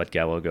 just let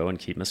Gallo go and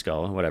keep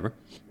Muscala, whatever.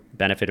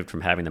 Benefited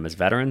from having them as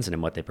veterans and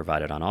in what they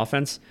provided on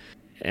offense.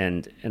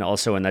 And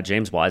also in that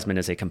James Wiseman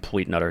is a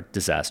complete and utter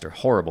disaster,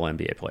 horrible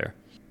NBA player.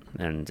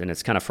 And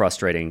it's kind of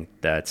frustrating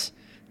that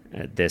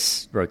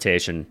this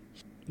rotation,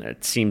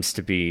 it seems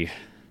to be,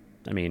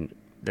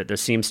 that there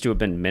seems to have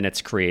been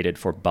minutes created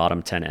for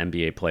bottom 10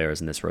 NBA players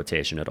in this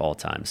rotation at all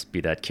times,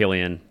 be that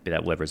Killian, be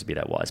that Livers, be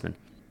that Wiseman.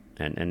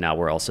 And now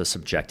we're also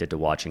subjected to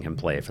watching him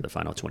play for the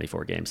final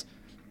 24 games.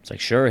 It's like,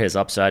 sure, his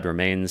upside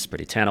remains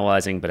pretty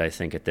tantalizing, but I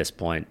think at this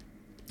point,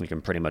 we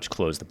can pretty much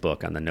close the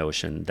book on the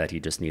notion that he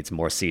just needs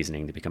more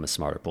seasoning to become a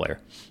smarter player,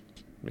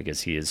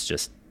 because he is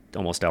just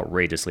almost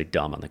outrageously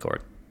dumb on the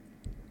court.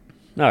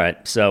 All right,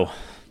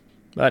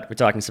 but we're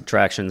talking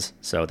subtractions.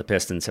 So the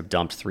Pistons have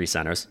dumped 3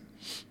 centers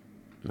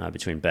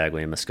between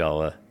Bagley and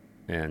Muscala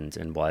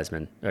and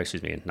Wiseman.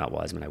 Excuse me, not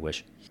Wiseman, I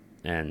wish,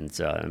 and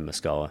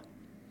Muscala.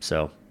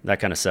 So that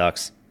kind of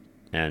sucks.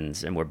 And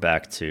we're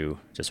back to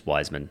just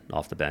Wiseman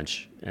off the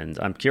bench. And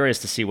I'm curious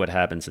to see what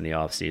happens in the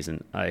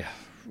offseason. I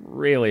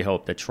really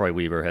hope that Troy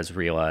Weaver has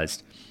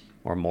realized,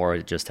 or more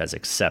just has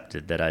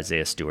accepted, that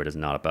Isaiah Stewart is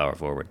not a power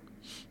forward,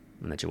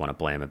 and that you want to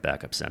blame him at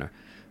backup center,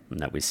 and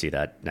that we see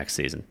that next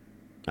season.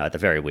 At the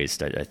very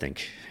least, I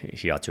think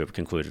he ought to have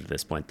concluded at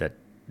this point that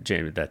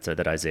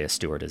that Isaiah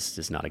Stewart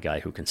is not a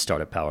guy who can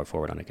start a power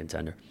forward on a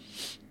contender,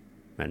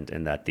 and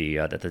that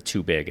the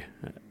too big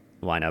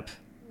lineup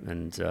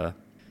and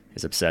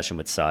his obsession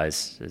with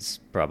size is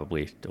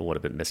probably a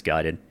little bit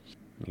misguided,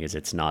 because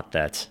it's not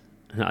that.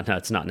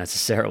 It's not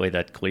necessarily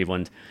that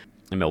Cleveland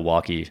and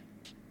Milwaukee,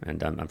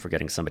 and I'm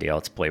forgetting somebody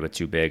else, play with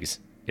 2 bigs.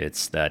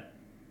 It's that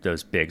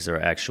those bigs are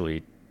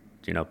actually,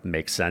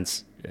 make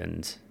sense,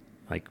 and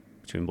like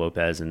between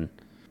Lopez and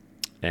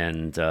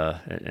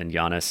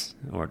Giannis,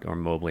 or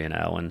Mobley and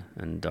Allen,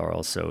 and are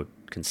also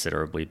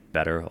considerably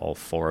better, all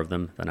 4 of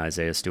them, than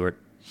Isaiah Stewart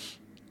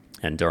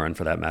and Duran,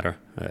 for that matter,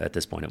 at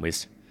this point at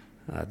least.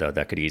 Though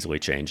that could easily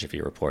change if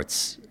he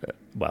reports,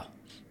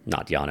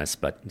 not Giannis,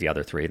 but the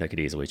other 3, that could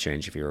easily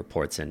change if he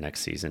reports in next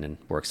season and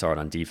works hard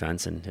on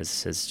defense and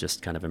has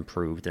just kind of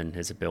improved in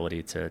his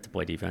ability to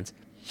play defense.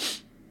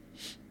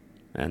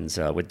 And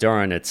with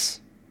Duran,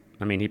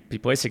 he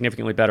plays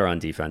significantly better on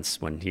defense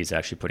when he's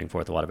actually putting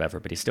forth a lot of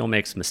effort, but he still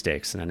makes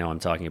mistakes. And I know I'm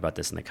talking about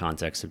this in the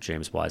context of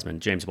James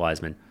Wiseman. James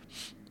Wiseman,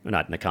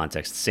 not in the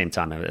context, same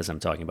time as I'm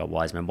talking about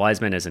Wiseman.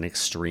 Wiseman is an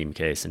extreme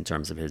case in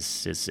terms of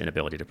his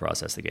inability to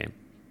process the game.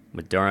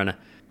 With Duran,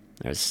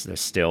 There's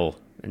still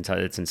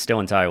it's still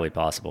entirely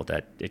possible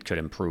that it could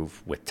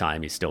improve with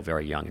time. He's still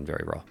very young and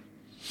very raw.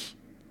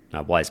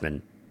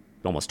 Wiseman,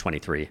 almost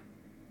 23,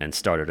 and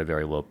started at a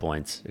very low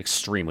point,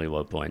 extremely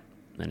low point,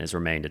 and has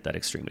remained at that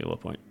extremely low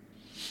point.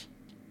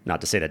 Not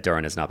to say that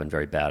Duren has not been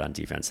very bad on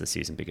defense this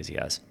season, because he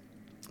has.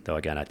 Though,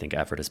 again, I think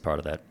effort is part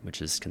of that,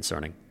 which is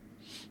concerning.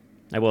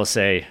 I'll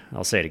say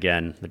it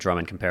again, the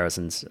Drummond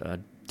comparisons.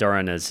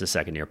 Duren, as a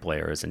second-year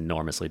player, is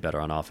enormously better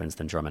on offense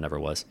than Drummond ever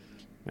was.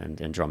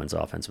 And Drummond's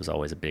offense was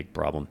always a big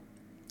problem.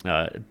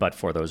 But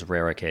for those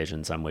rare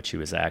occasions on which he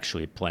was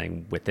actually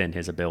playing within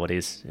his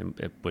abilities,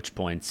 at which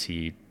points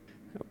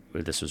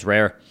this was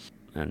rare.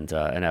 And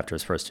after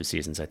his first 2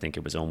 seasons, I think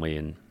it was only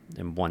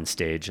in one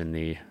stage in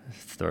the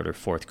third or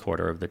fourth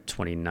quarter of the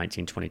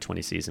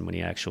 2019-2020 season when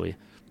he actually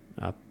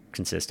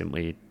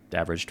consistently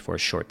averaged for a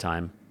short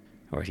time,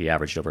 or he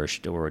averaged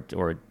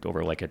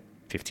over like a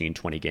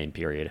 15-20 game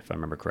period, if I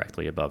remember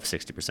correctly, above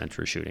 60%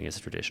 true shooting as a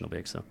traditional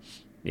big. So,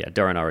 yeah,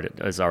 Duren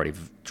has already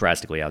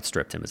drastically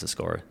outstripped him as a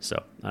scorer.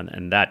 So,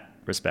 in that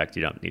respect,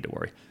 you don't need to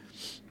worry.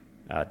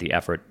 The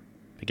effort,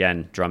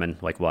 again, Drummond,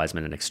 like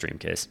Wiseman, an extreme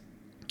case.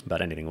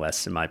 But anything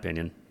less, in my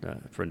opinion,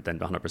 than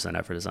 100%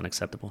 effort is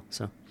unacceptable.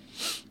 So,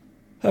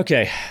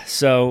 okay,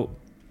 so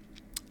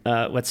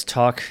let's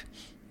talk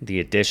the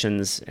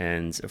additions.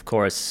 And, of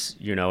course,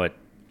 you know it,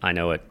 I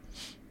know it.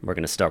 We're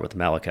going to start with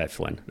Malachi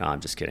Flynn. No, I'm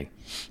just kidding.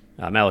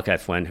 Malachi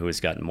Flynn, who has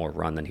gotten more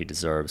run than he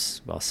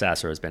deserves. Well,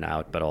 Sasser has been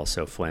out, but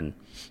also Flynn,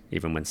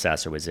 even when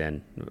Sasser was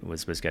in,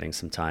 was getting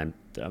some time.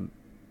 I'm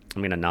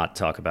going to not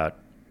talk about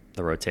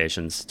the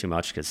rotations too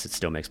much because it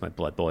still makes my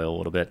blood boil a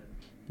little bit.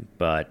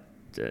 But,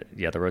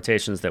 the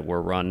rotations that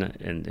were run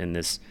in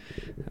this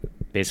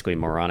basically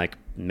moronic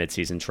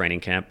midseason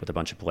training camp with a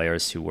bunch of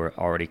players who were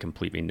already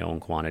completely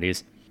known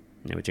quantities,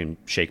 between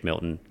Shake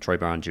Milton, Troy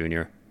Brown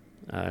Jr.,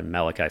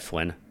 Malachi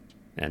Flynn,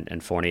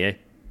 and Fournier.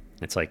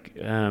 It's like,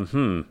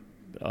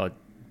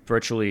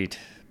 virtually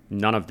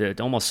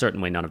almost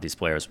certainly none of these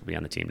players will be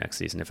on the team next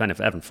season. If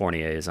Evan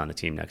Fournier is on the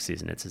team next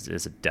season, it's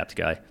a depth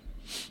guy.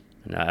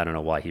 And I don't know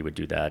why he would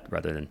do that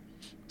rather than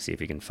see if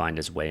he can find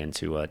his way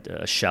into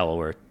a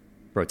shallower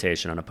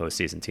rotation on a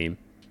postseason team,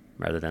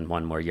 rather than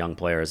one where young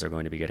players are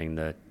going to be getting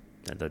the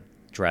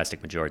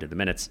drastic majority of the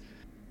minutes.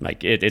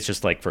 Like it's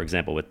just like, for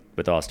example,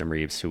 with Austin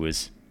Reeves, who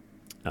was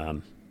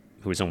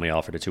only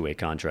offered a 2-way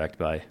contract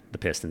by the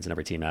Pistons and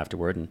every team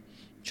afterward, and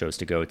chose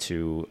to go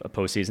to a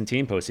postseason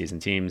team. Postseason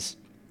teams,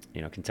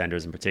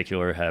 contenders in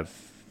particular,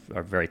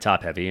 are very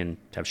top heavy and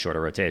have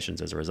shorter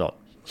rotations as a result.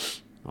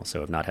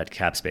 Also have not had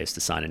cap space to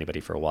sign anybody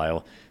for a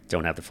while.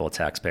 Don't have the full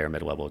taxpayer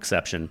mid-level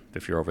exception.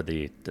 If you're over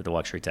the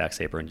luxury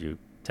tax apron, you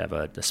have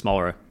a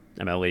smaller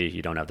MLE,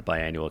 you don't have the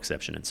biannual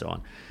exception, and so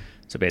on.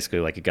 So basically,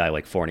 like a guy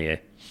like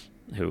Fournier,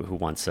 who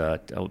wants a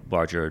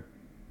larger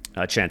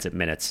chance at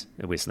minutes,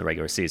 at least in the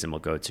regular season, will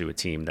go to a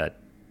team that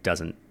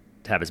doesn't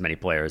have as many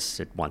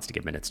players it wants to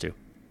give minutes to.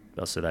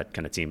 Also, that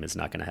kind of team is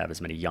not going to have as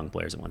many young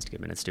players it wants to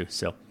give minutes to.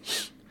 So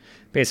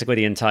basically,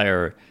 the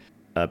entire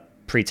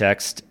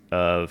pretext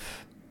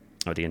of,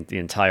 or the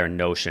entire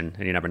notion,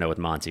 and you never know with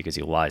Monty because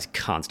he lies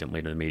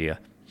constantly to the media,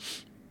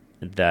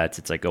 that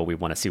it's like, oh, we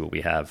want to see what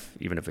we have,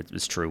 even if it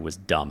was true, was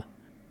dumb.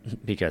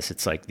 Because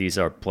it's like, these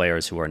are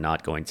players who are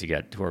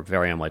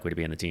very unlikely to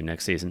be in the team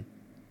next season.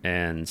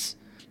 And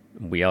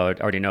we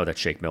already know that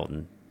Shake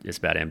Milton is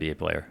a bad NBA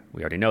player.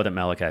 We already know that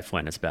Malachi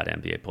Flynn is a bad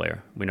NBA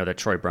player. We know that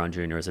Troy Brown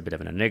Jr. is a bit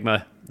of an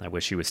enigma. I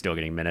wish he was still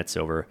getting minutes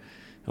over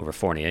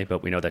Fournier,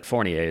 but we know that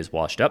Fournier is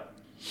washed up.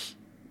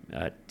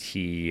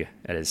 He,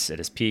 at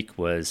his peak,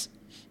 was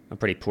a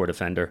pretty poor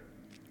defender,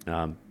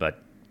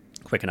 but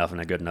quick enough and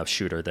a good enough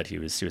shooter that he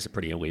was a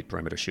pretty elite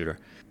perimeter shooter.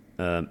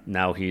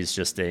 Now he's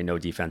just a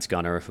no-defense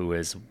gunner who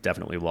has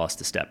definitely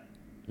lost a step.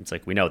 It's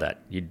like, we know that.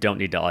 You don't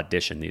need to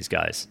audition these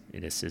guys.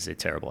 This is a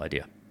terrible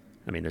idea.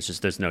 I mean,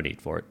 there's no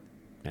need for it.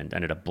 And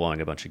ended up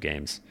blowing a bunch of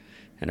games.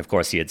 And, of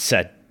course, he had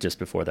said just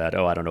before that,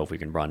 I don't know if we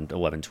can run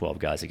 11, 12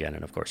 guys again.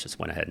 And, of course, just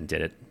went ahead and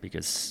did it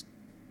because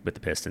with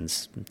the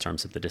Pistons, in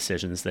terms of the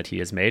decisions that he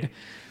has made,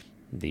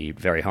 the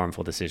very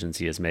harmful decisions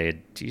he has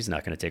made, he's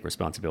not going to take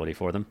responsibility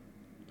for them.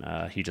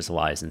 He just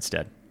lies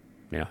instead.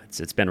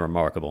 It's been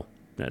remarkable,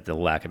 the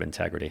lack of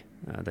integrity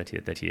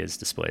that he has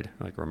displayed.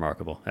 Like,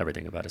 remarkable.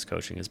 Everything about his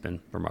coaching has been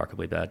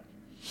remarkably bad.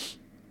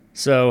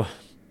 So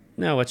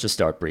now let's just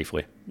start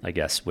briefly, I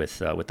guess, with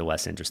the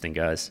less interesting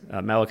guys.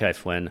 Malachi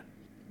Flynn,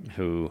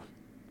 who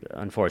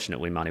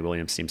unfortunately Monty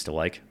Williams seems to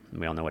like.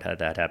 We all know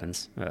that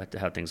happens,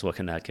 how things look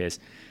in that case.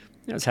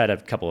 He's had a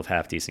couple of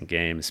half-decent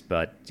games,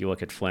 but you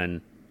look at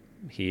Flynn,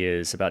 he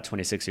is about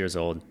 26 years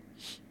old.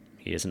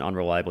 He is an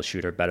unreliable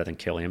shooter, better than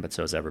Killian, but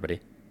so is everybody.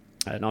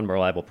 An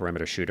unreliable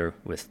perimeter shooter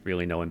with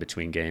really no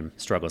in-between game,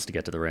 struggles to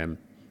get to the rim,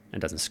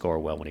 and doesn't score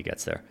well when he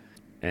gets there.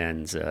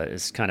 And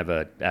is kind of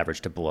an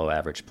average to below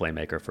average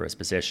playmaker for his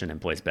position and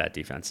plays bad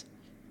defense.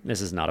 This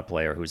is not a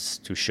player who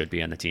should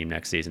be on the team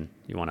next season.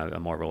 You want a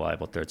more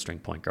reliable third-string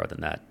point guard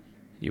than that.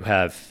 You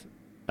have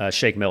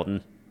Shake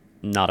Milton,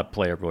 not a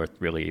player worth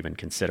really even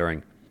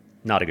considering.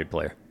 Not a good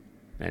player.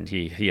 And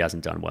he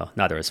hasn't done well.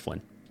 Neither has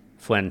Flynn.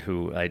 Flynn,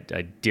 who I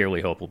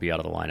dearly hope will be out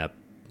of the lineup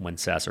when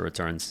Sasser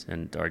returns,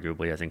 and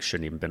arguably I think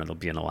shouldn't even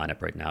be in the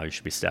lineup right now. You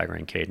should be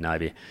staggering Cade and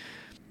Ivy,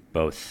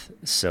 both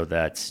so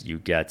that you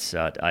get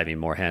Ivy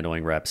more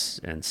handling reps,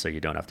 and so you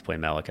don't have to play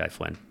Malachi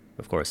Flynn.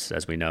 Of course,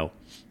 as we know,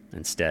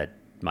 instead,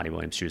 Monty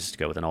Williams chooses to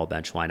go with an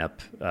all-bench lineup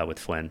with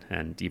Flynn,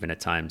 and even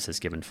at times has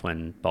given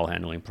Flynn ball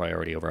handling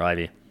priority over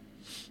Ivy.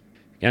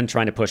 Again,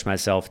 trying to push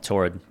myself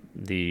toward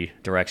the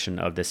direction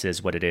of this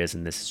is what it is,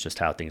 and this is just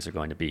how things are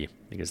going to be,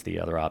 because the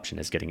other option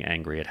is getting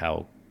angry at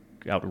how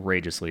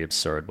outrageously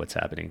absurd what's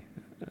happening,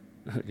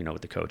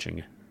 with the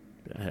coaching,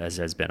 as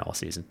has been all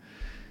season.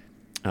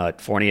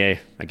 Fournier,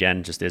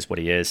 again, just is what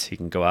he is. He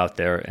can go out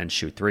there and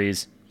shoot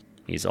threes.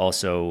 He's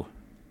also,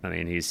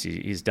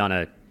 he's done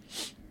a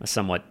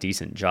somewhat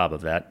decent job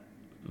of that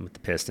with the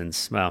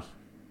Pistons. Well,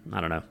 I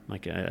don't know,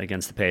 like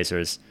against the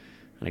Pacers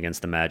and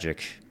against the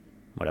Magic,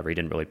 whatever. He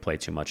didn't really play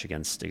too much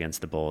against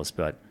the Bulls,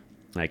 but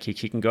like he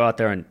can go out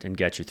there and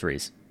get you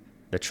threes.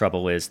 The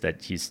trouble is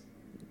that he's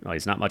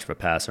not much of a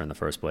passer in the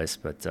first place,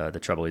 but the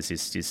trouble is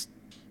he's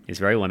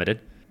very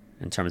limited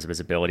in terms of his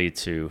ability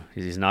to.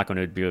 He's not going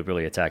to be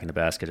really attacking the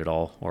basket at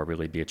all, or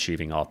really be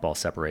achieving off-ball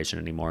separation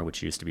anymore, which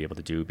he used to be able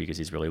to do because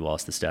he's really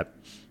lost the step.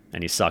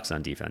 And he sucks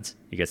on defense.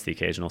 He gets the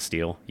occasional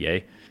steal,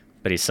 yay,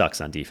 but he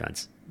sucks on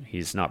defense.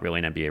 He's not really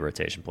an NBA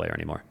rotation player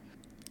anymore.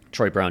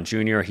 Troy Brown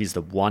Jr., he's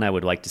the one I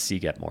would like to see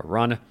get more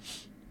run,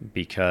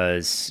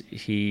 because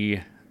he's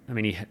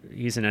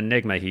an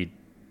enigma. He,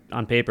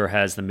 on paper,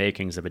 has the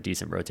makings of a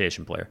decent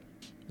rotation player,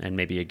 and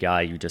maybe a guy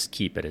you just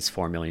keep at his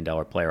 $4 million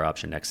player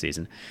option next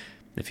season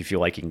if you feel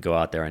like he can go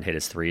out there and hit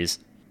his threes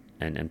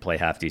and play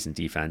half-decent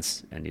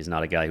defense. And he's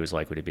not a guy who's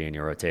likely to be in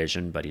your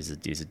rotation, but he's a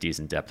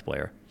decent depth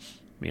player,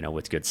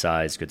 with good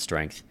size, good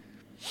strength.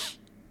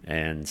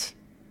 And,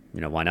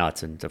 why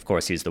not? And, of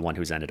course, he's the one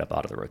who's ended up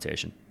out of the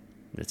rotation.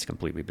 It's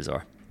completely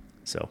bizarre.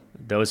 So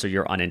those are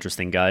your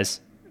uninteresting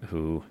guys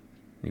who,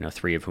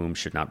 three of whom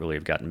should not really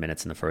have gotten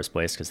minutes in the first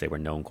place because they were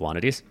known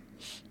quantities,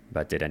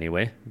 but did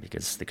anyway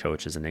because the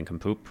coach is an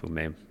nincompoop who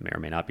may or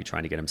may not be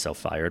trying to get himself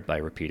fired by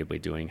repeatedly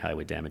doing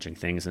highly damaging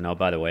things. And, oh,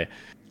 by the way,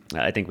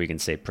 I think we can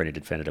say pretty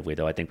definitively,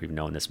 though I think we've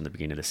known this from the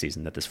beginning of the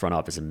season, that this front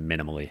office is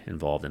minimally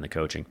involved in the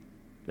coaching.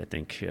 I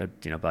think,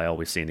 by all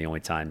we've seen, the only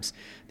times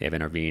they have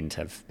intervened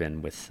have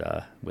been with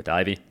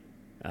Ivy,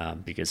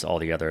 because all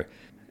the other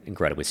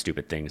incredibly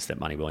stupid things that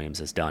Monty Williams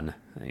has done,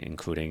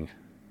 including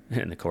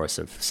in the course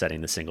of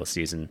setting the single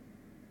season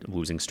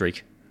losing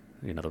streak,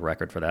 the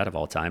record for that of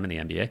all time in the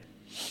NBA,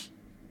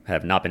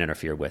 have not been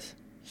interfered with.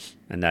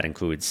 And that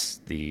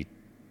includes the,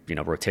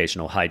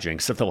 rotational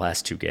hijinks of the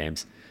last two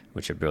games,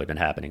 which have really been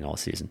happening all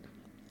season.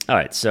 All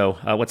right, so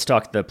let's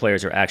talk the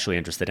players you're actually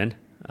interested in.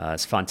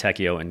 It's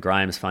Fontecchio and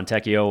Grimes.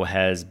 Fontecchio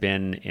has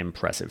been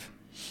impressive.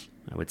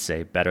 I would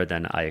say better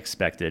than I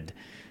expected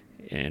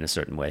in a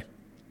certain way,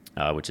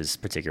 which is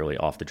particularly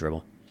off the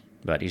dribble.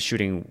 But he's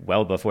shooting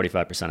well above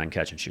 45% on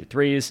catch and shoot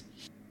threes.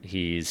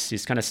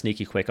 He's kind of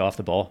sneaky quick off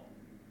the ball.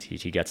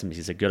 He gets him.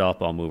 He's a good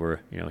off-ball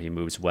mover. He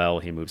moves well.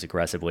 He moves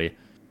aggressively.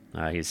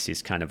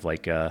 He's kind of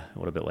like a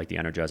little bit like the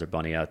Energizer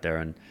Bunny out there,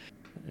 and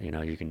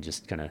you can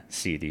just kind of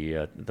see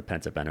the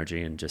pent-up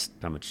energy and just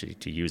how much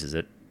he uses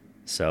it.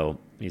 So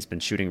he's been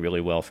shooting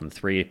really well from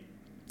three.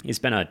 He's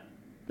been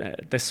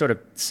this sort of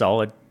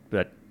solid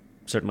but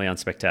certainly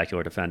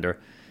unspectacular defender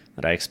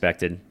that I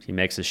expected. He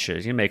makes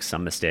he makes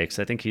some mistakes.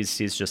 I think he's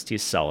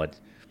solid.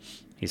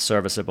 He's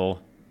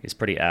serviceable. He's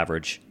pretty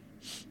average,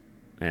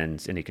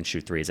 and he can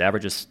shoot threes.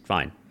 Average is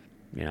fine.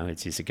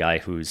 He's a guy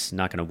who's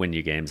not going to win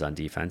you games on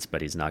defense,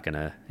 but he's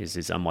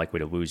unlikely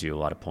to lose you a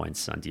lot of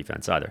points on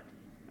defense either.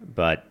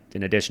 But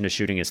in addition to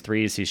shooting his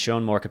threes, he's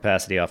shown more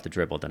capacity off the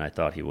dribble than I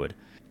thought he would.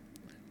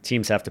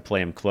 Teams have to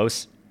play him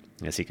close,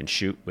 as he can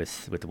shoot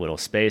with a little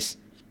space,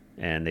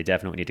 and they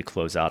definitely need to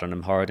close out on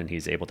him hard, and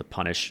he's able to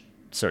punish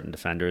certain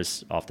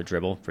defenders off the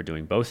dribble for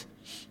doing both.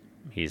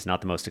 He's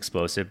not the most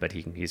explosive, but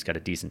he's got a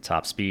decent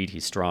top speed.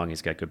 He's strong.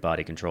 He's got good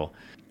body control.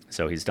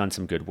 So he's done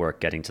some good work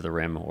getting to the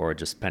rim or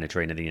just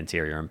penetrating to the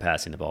interior and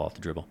passing the ball off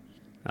the dribble.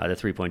 The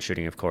three-point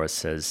shooting, of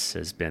course,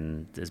 has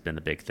been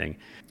the big thing.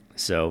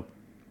 So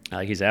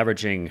he's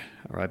averaging,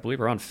 I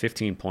believe, around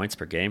 15 points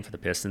per game for the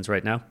Pistons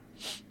right now,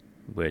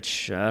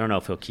 which I don't know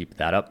if he'll keep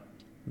that up,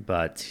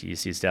 but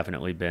he's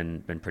definitely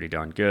been pretty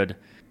darn good.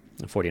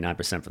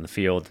 49% from the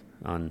field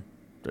on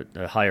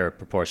a higher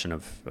proportion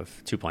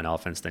of two-point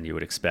offense than you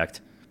would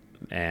expect,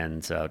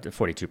 and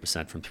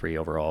 42% from three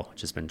overall,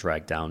 which has been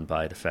dragged down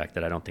by the fact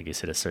that I don't think he's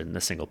hit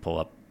a single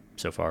pull-up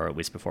so far, or at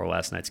least before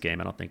last night's game.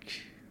 I don't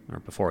think, or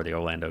before the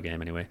Orlando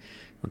game anyway,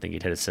 I don't think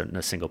he'd hit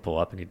a single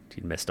pull-up, and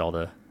he'd missed all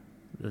the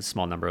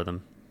small number of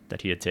them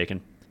that he had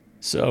taken.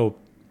 So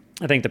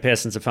I think the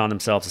Pistons have found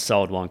themselves a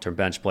solid long-term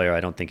bench player. I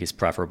don't think he's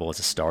preferable as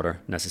a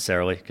starter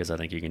necessarily, because I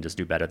think you can just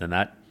do better than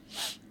that.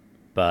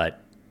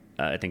 But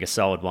I think a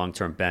solid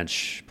long-term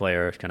bench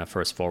player, kind of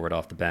first forward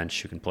off the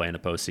bench, who can play in the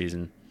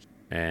postseason.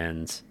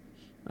 And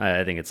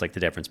I think it's like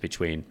the difference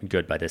between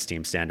good by this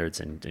team's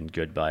standards and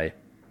good by,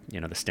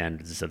 the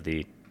standards of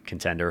the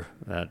contender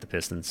that the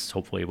Pistons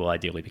hopefully will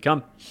ideally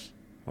become.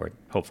 or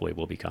hopefully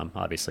will become.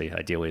 Obviously,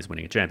 ideally is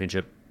winning a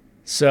championship.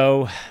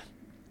 So,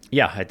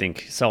 yeah, I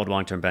think solid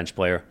long-term bench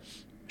player.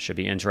 Should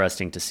be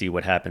interesting to see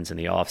what happens in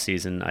the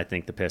offseason. I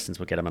think the Pistons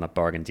will get him on a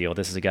bargain deal.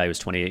 This is a guy who's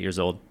 28 years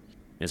old,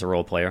 is a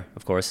role player,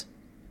 of course,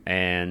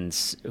 and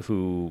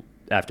who,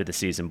 after the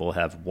season, will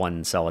have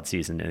one solid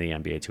season in the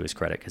NBA to his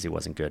credit because he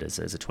wasn't good as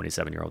a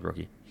 27-year-old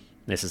rookie.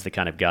 This is the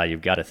kind of guy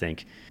you've got to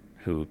think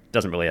who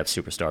doesn't really have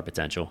superstar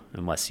potential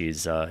unless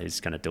he's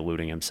kind of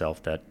deluding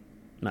himself that,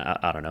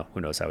 I don't know,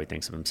 who knows how he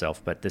thinks of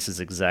himself, but this is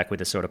exactly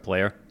the sort of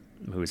player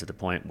who's at the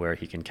point where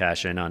he can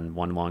cash in on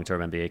one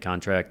long-term NBA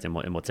contract and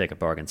will take a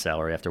bargain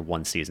salary after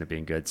one season of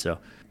being good. So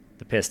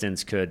the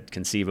Pistons could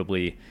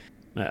conceivably,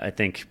 I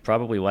think,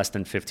 probably less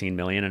than $15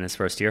 million in his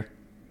first year.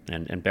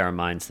 And bear in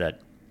mind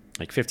that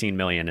like $15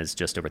 million is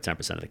just over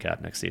 10% of the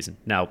cap next season.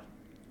 Now,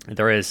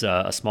 there is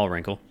a small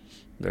wrinkle.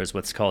 There's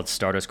what's called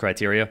starters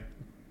criteria,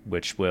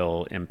 which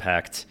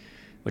impacts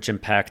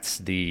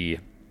the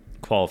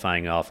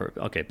qualifying offer.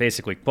 Okay,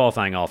 basically,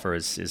 qualifying offer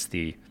is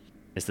the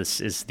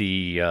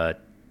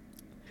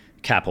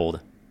cap hold.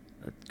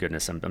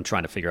 Goodness, I'm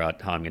trying to figure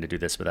out how I'm going to do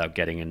this without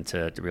getting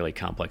into the really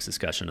complex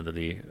discussion of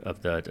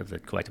the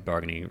collective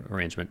bargaining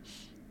arrangement.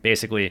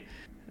 Basically,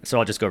 so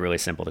I'll just go really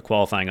simple. The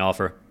qualifying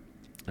offer,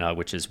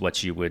 which is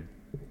what you would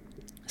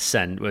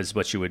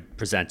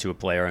present to a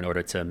player in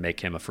order to make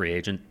him a free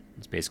agent.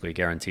 It's basically a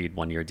guaranteed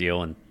 1-year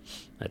deal, and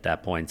at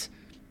that point,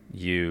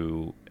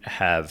 you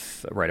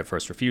have a right of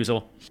first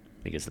refusal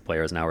because the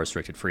player is now a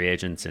restricted free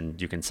agent,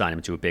 and you can sign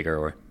him to a bigger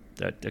or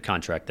a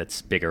contract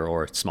that's bigger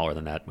or smaller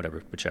than that,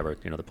 whichever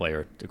the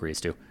player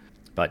agrees to.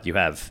 But you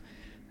have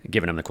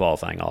given him the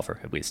qualifying offer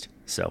at least.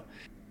 So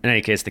in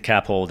any case, the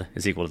cap hold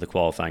is equal to the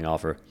qualifying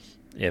offer.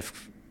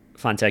 If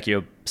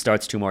Fontecchio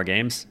starts 2 more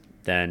games,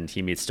 then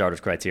he meets starters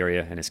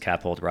criteria and his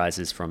cap hold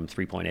rises from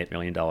 $3.8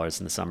 million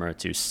in the summer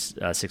to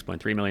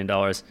 $6.3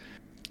 million.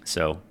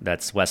 So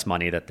that's less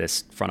money that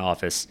this front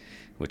office,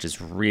 which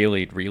is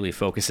really, really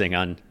focusing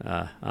on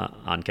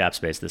cap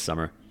space this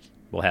summer,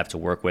 will have to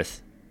work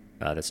with.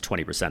 That's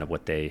 20% of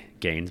what they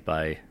gained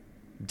by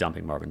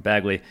dumping Marvin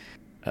Bagley.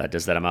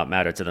 Does that amount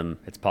matter to them?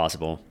 It's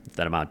possible. If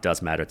that amount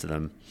does matter to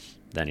them,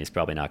 then he's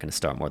probably not going to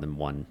start more than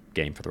 1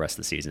 game for the rest of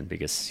the season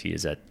because he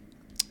is at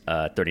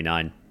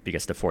 39. He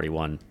gets to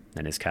 41,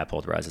 and his cap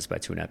hold rises by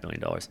 $2.5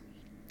 million.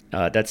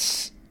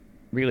 That's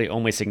really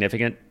only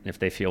significant if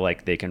they feel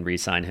like they can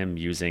re-sign him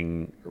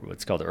using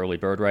what's called early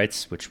bird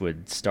rights, which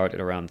would start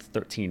at around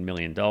 $13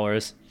 million,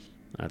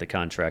 the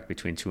contract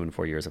between 2 and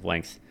 4 years of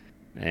length.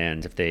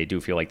 And if they do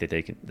feel like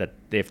they can do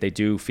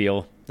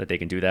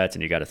that,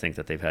 and you got to think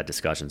that they've had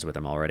discussions with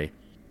him already,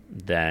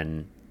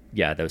 then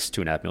yeah, those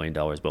 $2.5 million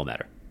will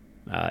matter.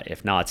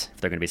 If not, if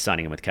they're going to be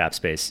signing him with cap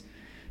space,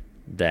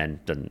 then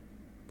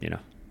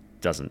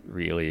doesn't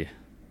really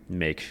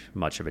make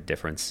much of a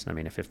difference. I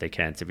mean, if they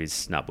can't, if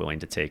he's not willing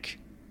to take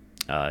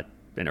an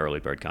early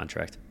bird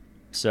contract.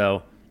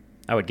 So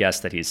I would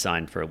guess that he's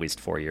signed for at least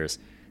 4 years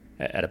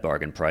at a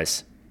bargain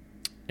price.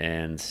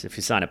 And if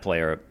you sign a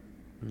player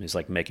who's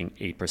like making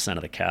 8%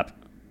 of the cap,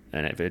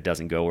 and if it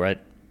doesn't go right,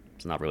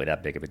 it's not really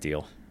that big of a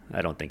deal.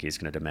 I don't think he's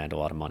going to demand a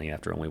lot of money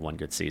after only 1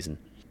 good season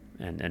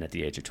and at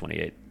the age of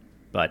 28.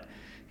 But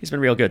he's been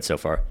real good so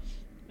far.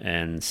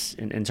 And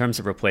in terms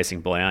of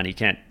replacing Bojan, he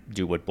can't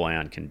do what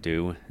Bojan can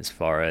do as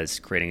far as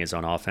creating his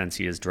own offense.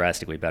 He is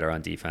drastically better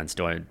on defense.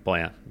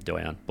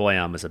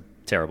 Bojan was a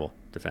terrible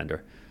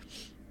defender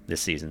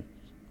this season.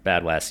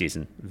 Bad last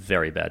season,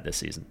 very bad this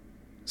season.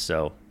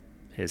 So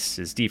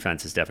his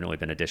defense has definitely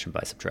been addition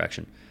by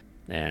subtraction.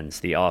 And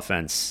the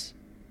offense,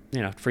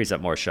 frees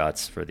up more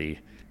shots for the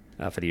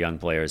young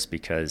players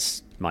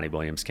because Monty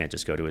Williams can't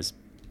just go to his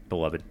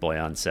beloved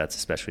Bojan sets,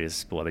 especially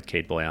his beloved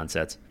Cade Bojan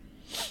sets.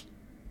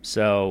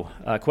 So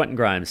Quentin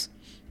Grimes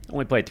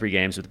only played 3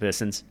 games with the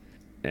Pistons,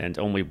 and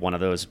only one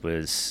of those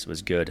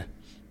was good.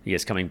 He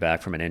is coming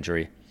back from an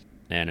injury,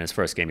 and in his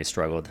first game he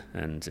struggled,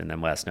 and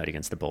then last night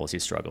against the Bulls he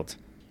struggled.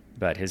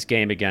 But his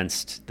game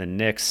against the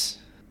Knicks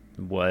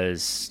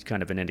was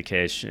kind of an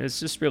indication. It's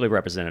just really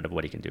representative of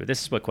what he can do.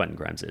 This is what Quentin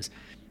Grimes is,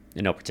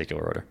 in no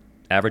particular order.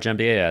 Average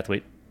NBA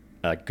athlete,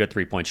 a good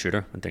 3-point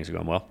shooter when things are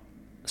going well,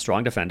 a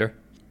strong defender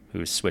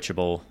who's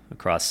switchable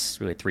across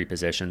really 3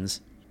 positions,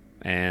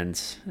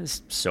 and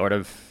is sort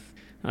of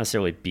not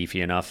necessarily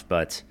beefy enough,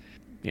 but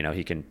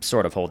he can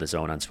sort of hold his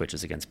own on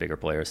switches against bigger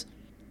players.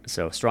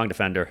 So strong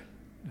defender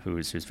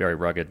who's very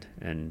rugged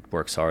and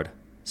works hard,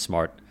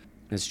 smart,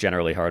 is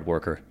generally hard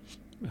worker,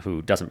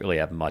 who doesn't really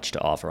have much to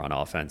offer on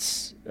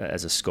offense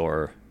as a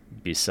scorer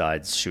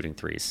besides shooting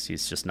threes.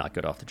 He's just not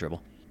good off the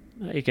dribble.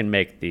 He can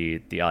make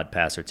the odd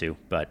pass or two,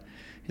 but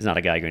he's not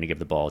a guy you're going to give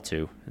the ball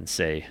to and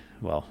say,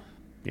 well,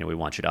 we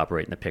want you to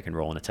operate in the pick and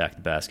roll and attack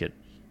the basket,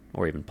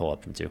 or even pull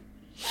up from 2.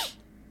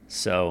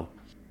 So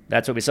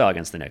that's what we saw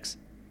against the Knicks.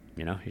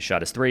 He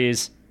shot his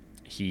threes.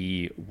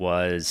 He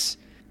was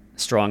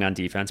strong on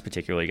defense,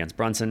 particularly against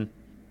Brunson,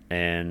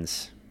 and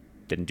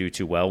didn't do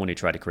too well when he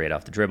tried to create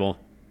off the dribble,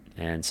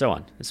 and so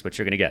on. That's what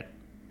you're going to get.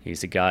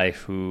 He's a guy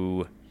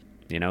who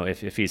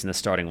if he's in the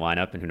starting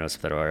lineup, and who knows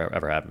if that'll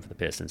ever happen for the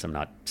Pistons. I'm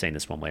not saying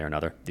this one way or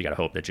another. You got to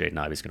hope that Jaden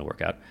Ivey's going to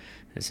work out.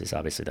 This is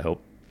obviously the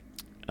hope.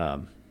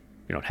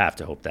 You don't have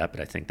to hope that, but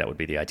I think that would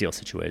be the ideal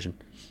situation.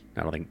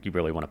 I don't think you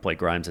really want to play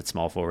Grimes at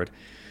small forward.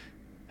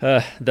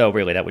 Though,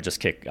 really, that would just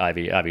kick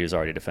Ivey. Ivey is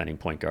already defending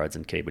point guards,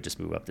 and Cade would just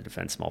move up to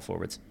defend small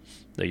forwards.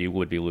 Though you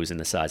would be losing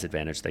the size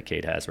advantage that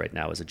Cade has right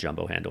now as a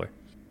jumbo handler.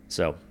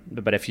 So,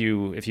 but if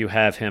you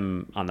have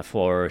him on the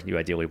floor, you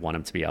ideally want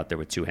him to be out there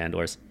with two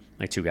handlers,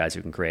 like two guys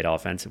who can create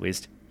offense at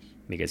least,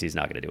 because he's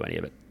not going to do any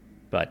of it.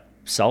 But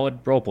solid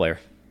role player,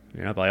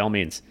 by all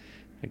means.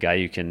 A guy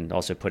you can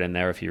also put in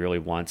there if you really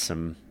want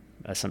some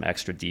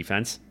extra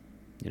defense.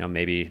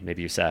 Maybe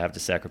you have to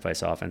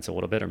sacrifice offense a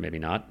little bit, or maybe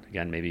not.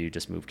 Again, maybe you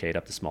just move Cade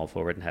up to small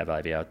forward and have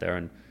Ivey out there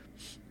and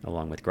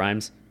along with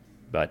Grimes.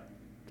 But,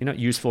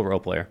 useful role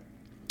player.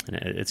 And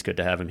it's good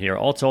to have him here.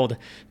 All told,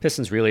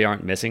 Pistons really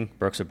aren't missing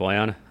Brooks or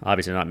Bojan.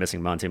 Obviously not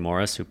missing Monte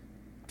Morris, who,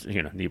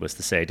 needless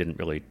to say, didn't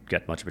really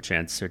get much of a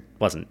chance, or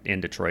wasn't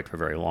in Detroit for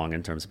very long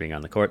in terms of being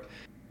on the court.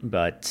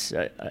 But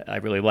I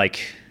really like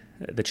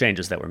the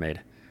changes that were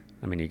made.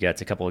 I mean, you get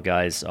a couple of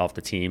guys off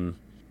the team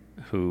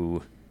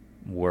who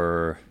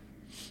were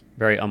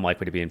very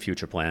unlikely to be in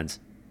future plans.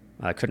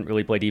 Couldn't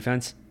really play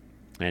defense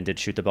and did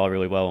shoot the ball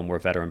really well and were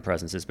veteran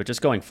presences, but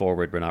just going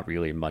forward, were not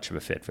really much of a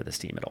fit for this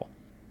team at all.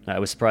 I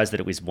was surprised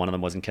that at least one of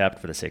them wasn't capped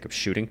for the sake of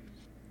shooting,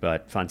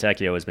 but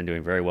Fontecchio has been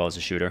doing very well as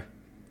a shooter.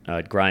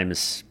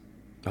 Grimes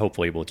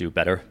hopefully will do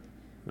better.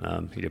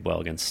 He did well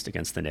against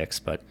the Knicks,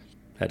 but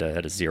had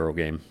a 0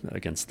 game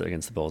against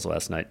the Bulls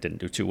last night. Didn't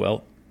do too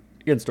well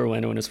against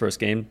Orlando in his first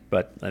game,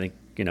 but I think,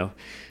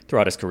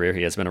 throughout his career,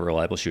 he has been a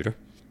reliable shooter.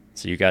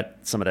 So you got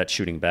some of that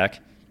shooting back.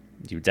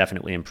 You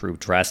definitely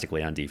improved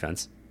drastically on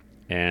defense.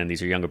 And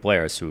these are younger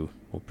players who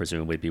will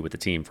presumably be with the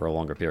team for a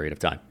longer period of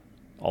time.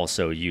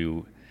 Also,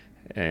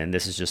 and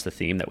this is just the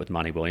theme that with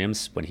Monty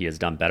Williams, when he has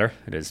done better,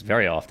 it has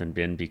very often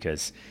been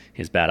because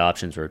his bad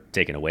options were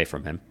taken away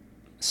from him.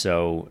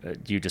 So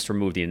you just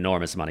remove the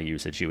enormous amount of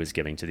usage he was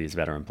giving to these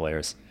veteran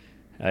players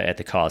at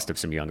the cost of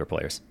some younger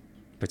players,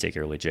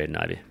 particularly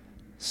Jaden Ivey.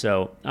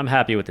 So I'm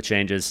happy with the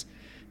changes.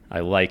 I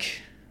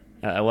like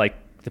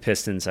the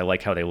Pistons. I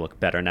like how they look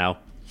better now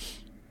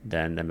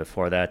than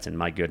before that. And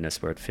my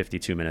goodness, we're at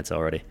 52 minutes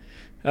already.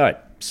 All right,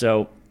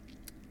 so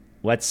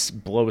let's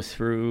blow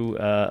through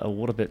a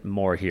little bit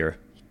more here.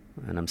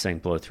 And I'm saying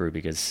blow through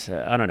because,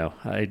 I don't know.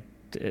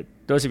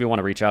 Those of you who want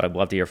to reach out, I'd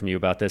love to hear from you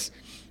about this.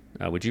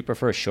 Would you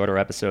prefer shorter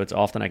episodes?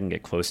 Often I can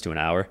get close to an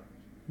hour.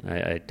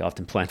 I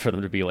often plan for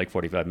them to be like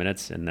 45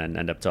 minutes and then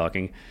end up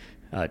talking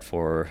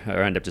or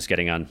end up just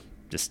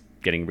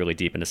getting really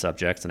deep into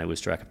subjects and I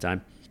lose track of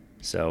time.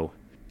 So,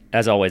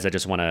 as always, I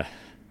just want to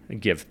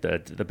give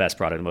the best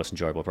product, the most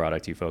enjoyable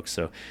product to you folks.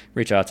 So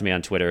reach out to me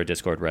on Twitter,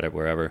 Discord, Reddit,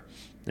 wherever.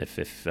 If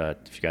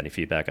you got any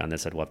feedback on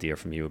this, I'd love to hear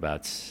from you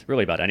about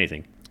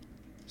anything.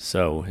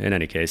 So in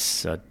any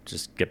case,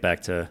 just get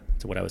back to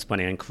what I was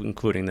planning on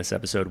including this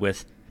episode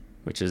with,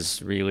 which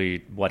is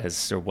really what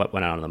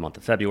went on in the month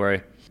of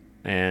February.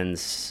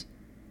 And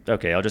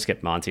okay, I'll just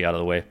get Monty out of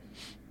the way.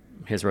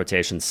 His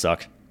rotations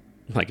suck.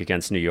 Like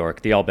against New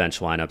York, the all-bench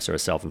lineups are a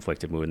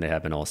self-inflicted wound. They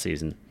have been all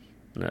season.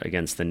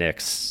 Against the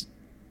Knicks,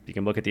 you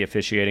can look at the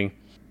officiating.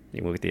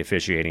 You can look at the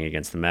officiating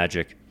against the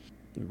Magic.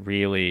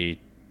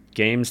 Really,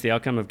 the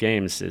outcome of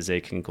games is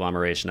a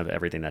conglomeration of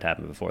everything that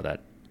happened before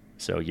that.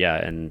 So yeah,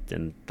 and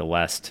in the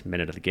last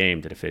minute of the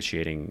game, did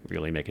officiating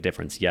really make a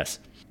difference? Yes.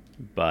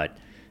 But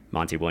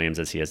Monty Williams,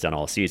 as he has done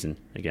all season,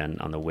 again,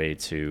 on the way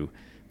to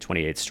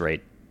 28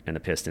 straight, and the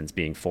Pistons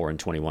being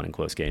 4-21 in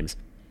close games.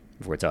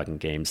 If we're talking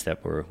games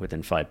that were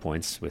within 5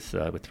 points with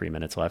 3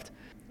 minutes left.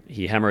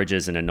 He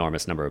hemorrhages an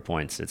enormous number of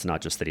points. It's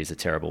not just that he's a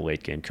terrible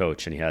late-game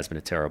coach, and he has been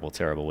a terrible,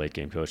 terrible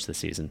late-game coach this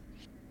season.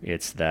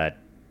 It's that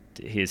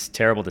his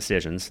terrible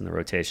decisions, and the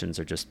rotations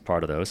are just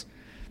part of those.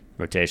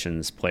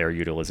 Rotations, player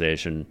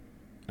utilization,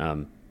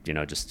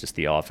 just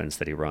the offense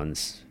that he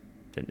runs,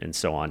 and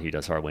so on. He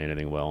does hardly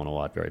anything well and a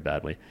lot very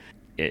badly.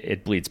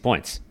 It bleeds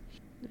points.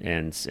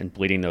 And in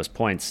bleeding those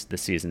points,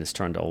 this season has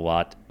turned a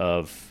lot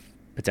of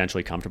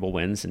potentially comfortable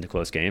wins into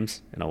close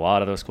games, and a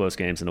lot of those close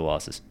games into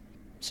losses.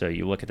 So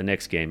you look at the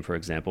Knicks game, for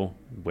example,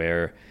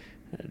 where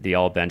the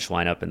all-bench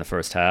lineup in the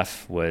first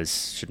half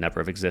should never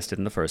have existed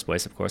in the first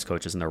place. Of course,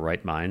 coaches in their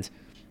right mind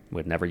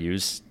would never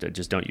just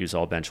don't use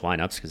all-bench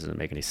lineups because it doesn't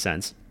make any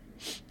sense.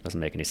 It doesn't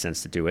make any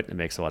sense to do it. It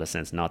makes a lot of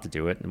sense not to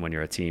do it. And when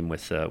you're a team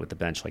with the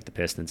bench like the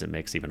Pistons, it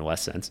makes even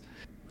less sense.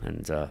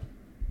 And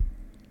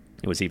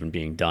it was even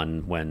being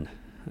done when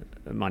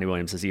Monty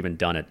Williams has even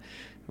done it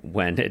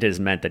when it has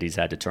meant that he's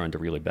had to turn to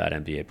really bad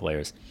NBA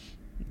players.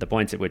 The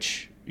points at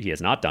which he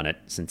has not done it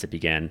since it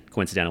began,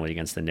 coincidentally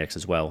against the Knicks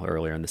as well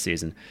earlier in the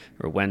season,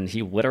 or when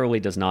he literally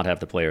does not have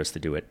the players to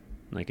do it,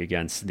 like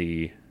against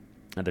the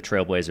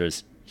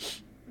Trailblazers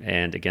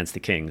and against the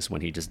Kings,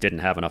 when he just didn't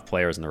have enough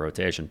players in the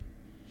rotation.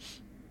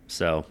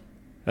 So,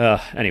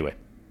 anyway,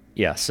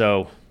 yeah,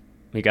 so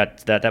he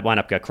got that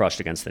lineup got crushed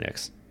against the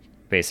Knicks.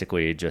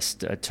 Basically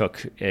just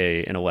took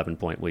an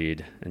 11-point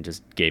lead and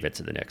just gave it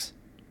to the Knicks.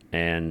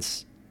 And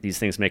these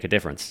things make a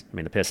difference. I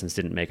mean, the Pistons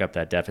didn't make up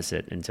that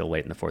deficit until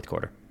late in the fourth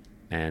quarter.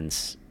 And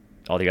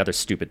all the other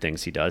stupid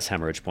things he does,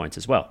 hemorrhage points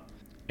as well.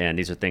 And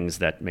these are things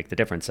that make the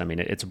difference. I mean,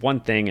 it's one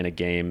thing in a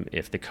game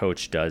if the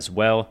coach does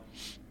well,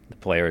 the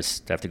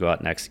players have to go out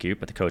and execute,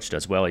 but the coach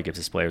does well, he gives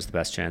his players the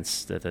best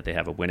chance that they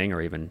have of winning,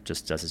 or even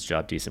just does his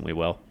job decently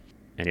well.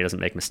 And he doesn't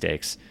make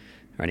mistakes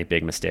or any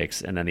big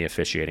mistakes. And then the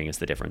officiating is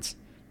the difference.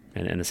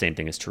 And the same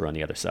thing is true on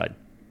the other side.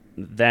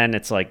 Then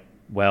it's like,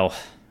 well,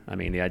 I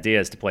mean, the idea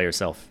is to play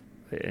yourself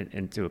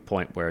into a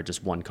point where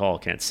just one call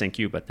can't sink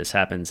you, but this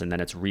happens, and then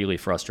it's really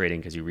frustrating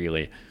because you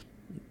really,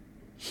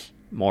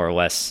 more or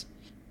less,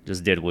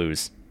 just did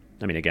lose.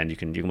 I mean, again, you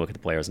can look at the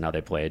players and how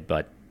they played,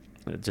 but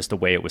just the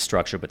way it was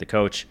structured with the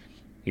coach,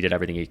 he did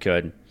everything he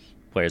could.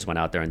 Players went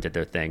out there and did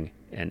their thing,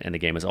 and the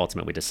game was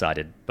ultimately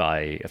decided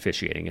by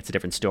officiating. It's a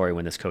different story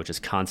when this coach is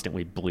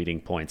constantly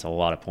bleeding points, a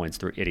lot of points,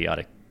 through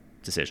idiotic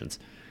decisions.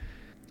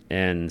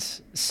 And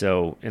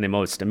so, in the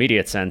most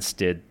immediate sense,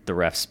 did the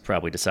refs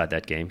probably decide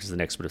that game, because the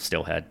Knicks would have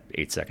still had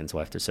 8 seconds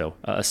left or so.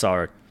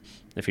 Asar,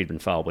 if he'd been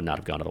fouled, would not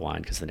have gone to the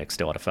line, because the Knicks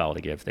still had a foul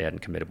to give. They hadn't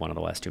committed one in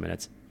the last 2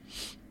 minutes.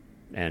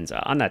 And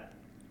on that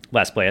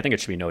last play, I think it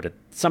should be noted,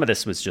 some of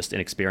this was just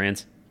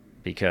inexperience,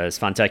 because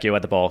Fontecchio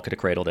had the ball, could have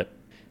cradled it,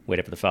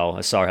 waited for the foul.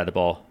 Asar had the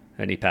ball,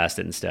 and he passed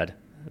it instead.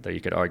 Though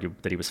you could argue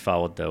that he was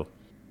fouled, though.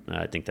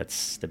 I think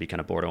that'd be kind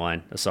of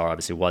borderline. Asar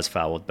obviously was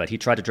fouled, but he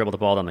tried to dribble the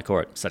ball down the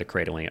court instead of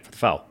cradling it for the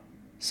foul.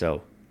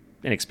 So,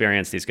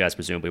 inexperienced, these guys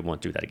presumably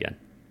won't do that again.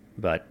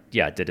 But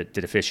yeah,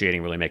 did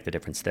officiating really make the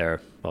difference there?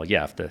 Well,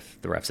 yeah, if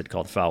the refs had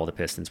called the foul, the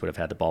Pistons would have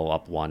had the ball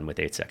up 1 with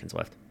 8 seconds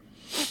left.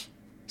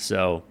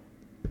 So,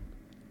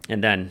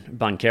 and then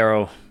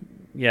Banchero,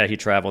 yeah, he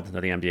traveled, though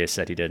the NBA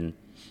said he didn't.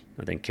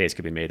 I think case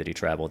could be made that he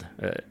traveled.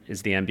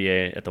 Is the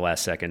NBA at the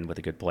last second with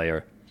a good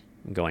player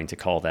going to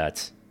call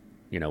that,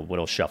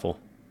 little shuffle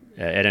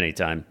at any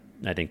time?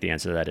 I think the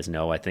answer to that is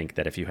no. I think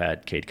that if you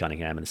had Cade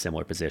Cunningham in a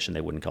similar position,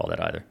 they wouldn't call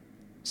that either.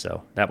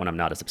 So that one I'm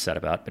not as upset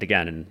about. But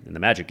again, in the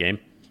Magic game,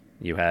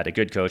 you had a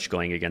good coach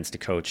going against a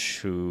coach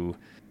who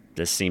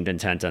just seemed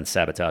intent on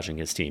sabotaging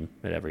his team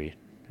at every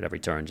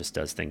turn, just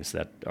does things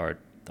that are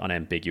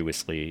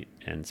unambiguously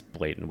and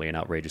blatantly and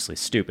outrageously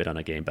stupid on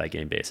a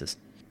game-by-game basis,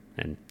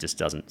 and just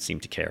doesn't seem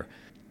to care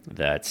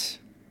what's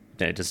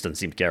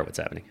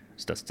happening.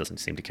 Just doesn't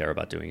seem to care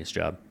about doing his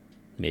job.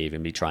 May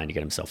even be trying to get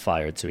himself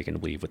fired so he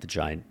can leave with the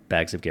giant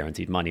bags of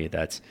guaranteed money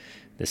that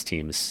this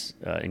team's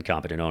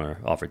incompetent owner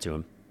offered to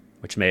him,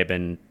 which may have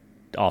been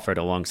offered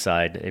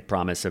alongside a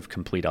promise of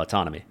complete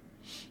autonomy.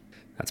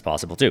 That's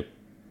possible too.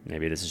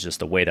 Maybe this is just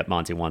the way that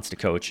Monty wants to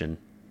coach, and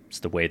it's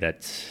the way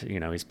that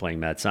he's playing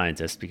mad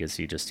scientist because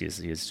he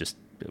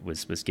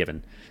was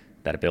given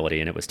that ability,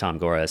 and it was Tom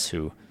Gores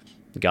who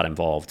got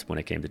involved when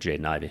it came to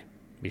Jaden Ivey.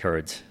 We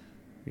heard,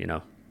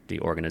 the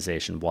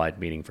organization-wide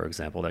meeting, for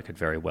example, that could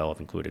very well have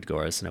included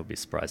Gores, and I would be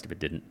surprised if it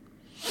didn't,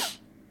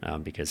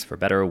 because for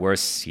better or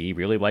worse, he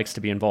really likes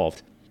to be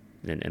involved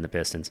in the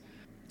Pistons.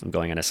 I'm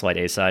going on a slight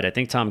A side. I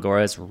think Tom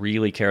Gores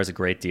really cares a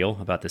great deal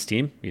about this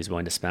team. He's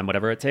willing to spend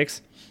whatever it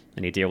takes,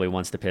 and he dearly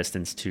wants the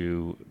Pistons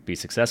to be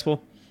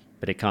successful,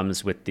 but it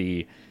comes with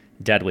the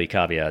deadly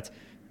caveat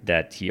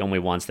that he only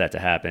wants that to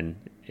happen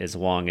as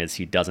long as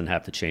he doesn't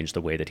have to change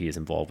the way that he is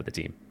involved with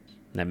the team.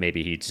 And that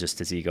maybe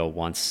his ego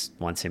wants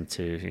him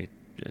to,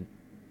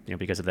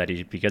 because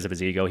of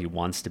his ego, he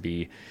wants to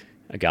be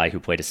a guy who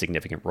played a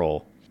significant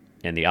role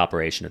in the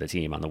operation of the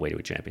team on the way to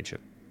a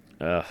championship.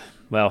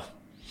 Well,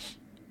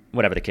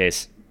 whatever the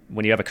case,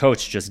 when you have a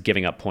coach just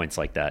giving up points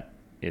like that,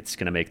 it's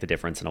going to make the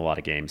difference in a lot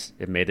of games.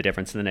 It made the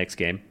difference in the next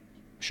game.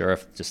 Sure,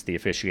 if just the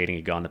officiating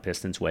had gone the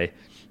Pistons' way,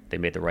 they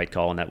made the right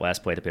call in that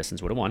last play, the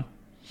Pistons would have won.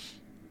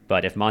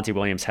 But if Monty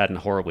Williams hadn't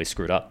horribly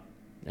screwed up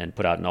and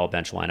put out an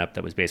all-bench lineup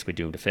that was basically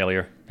doomed to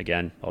failure,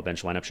 again,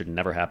 all-bench lineup should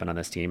never happen on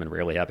this team and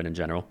rarely happen in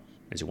general,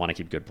 because you want to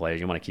keep good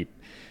players. You want to keep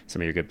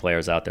some of your good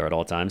players out there at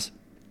all times.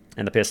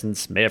 And the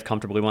Pistons may have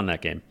comfortably won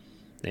that game.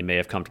 They may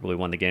have comfortably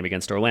won the game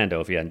against Orlando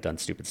if he hadn't done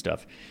stupid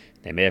stuff.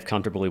 They may have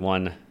comfortably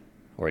won,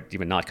 or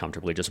even not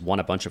comfortably, just won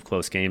a bunch of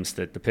close games.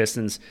 The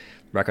Pistons'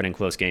 record in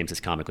close games is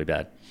comically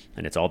bad,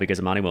 and it's all because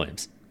of Monty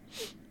Williams.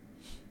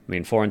 I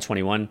mean,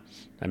 4-21,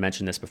 I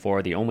mentioned this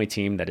before, the only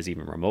team that is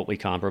even remotely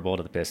comparable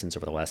to the Pistons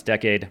over the last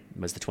decade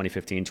was the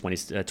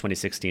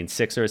 2015-2016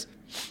 Sixers.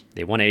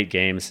 They won 8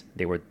 games.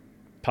 They were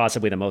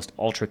possibly the most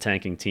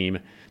ultra-tanking team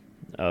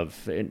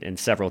in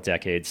several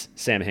decades.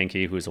 Sam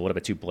Hinkie, who's a little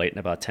bit too blatant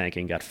about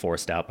tanking, got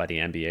forced out by the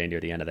NBA near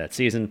the end of that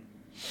season.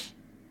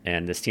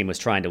 And this team was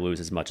trying to lose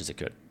as much as it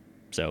could.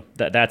 So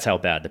that's how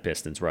bad the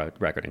Pistons'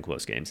 record in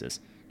close games is.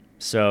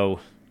 So,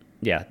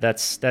 yeah,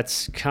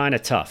 that's kind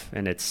of tough.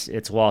 And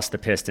it's lost the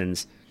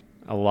Pistons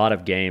a lot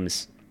of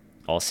games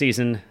all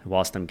season.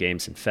 Lost them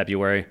games in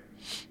February.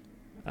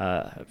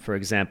 For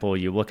example,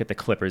 you look at the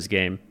Clippers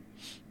game.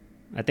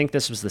 I think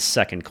this was the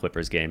second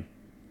Clippers game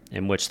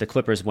in which the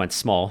Clippers went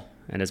small.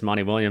 And as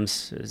Monty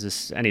Williams,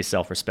 as any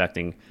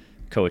self-respecting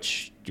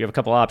coach, you have a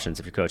couple options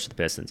if you coach the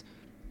Pistons.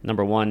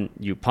 Number one,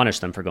 you punish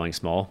them for going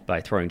small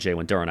by throwing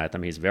Jalen Duren at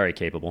them. He's very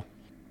capable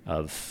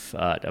of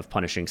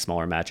punishing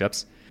smaller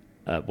matchups.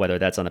 whether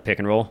that's on the pick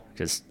and roll,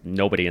 because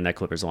nobody in that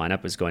Clippers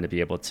lineup is going to be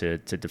able to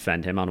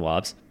defend him on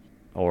lobs,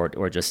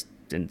 or just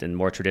in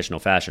more traditional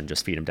fashion,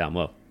 just feed him down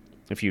low.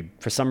 If you,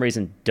 for some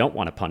reason, don't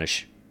want to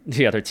punish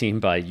the other team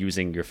by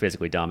using your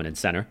physically dominant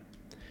center,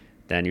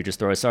 then you just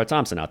throw Asar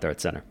Thompson out there at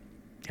center.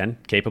 Again,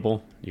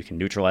 capable. You can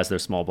neutralize their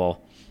small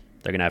ball.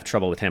 They're going to have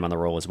trouble with him on the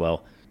roll as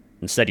well.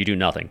 Instead, you do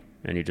nothing,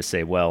 and you just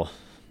say, well,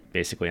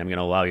 basically, I'm going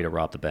to allow you to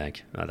rob the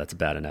bank. That's a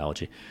bad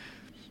analogy,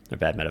 or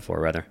bad metaphor,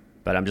 rather.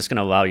 But I'm just going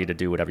to allow you to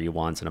do whatever you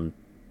want, and I'm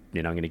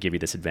going to give you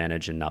this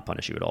advantage and not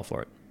punish you at all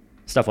for it.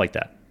 Stuff like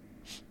that.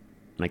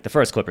 Like the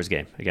first Clippers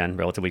game. Again,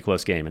 relatively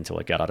close game until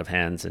it got out of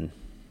hands, and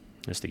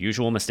just the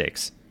usual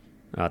mistakes.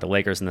 The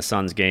Lakers and the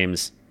Suns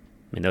games,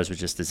 those were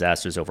just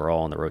disasters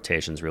overall, and the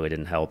rotations really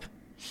didn't help.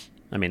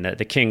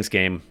 The Kings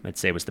game, I'd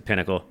say, was the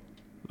pinnacle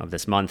of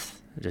this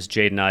month. Just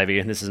Jaden Ivey,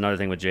 and this is another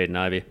thing with Jaden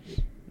Ivey.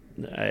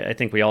 I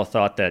think we all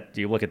thought that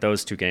you look at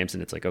those two games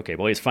and it's like, okay,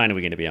 well, he's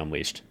finally going to be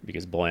unleashed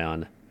because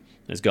Boyan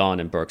is gone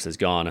and Burks is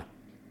gone.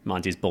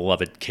 Monty's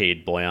beloved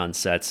Cade Boyan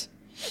sets,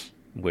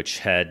 which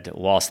had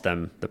lost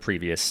them the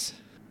previous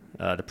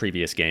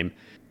game,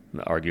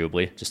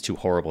 arguably. Just two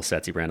horrible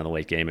sets he ran in the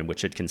late game, and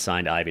which had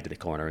consigned Ivey to the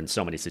corner in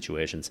so many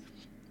situations.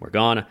 We're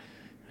gone.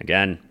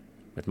 Again,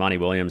 with Monty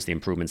Williams, the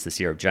improvements this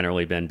year have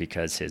generally been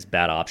because his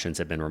bad options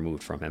have been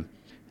removed from him.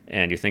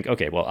 And you think,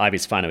 okay, well,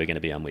 Ivey's finally going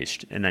to be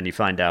unleashed. And then you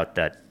find out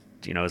that,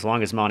 as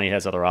long as Monty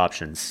has other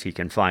options, he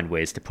can find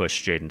ways to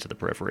push Jaden to the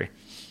periphery.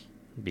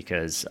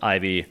 Because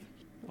Ivey,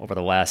 over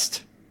the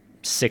last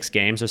 6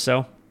 games or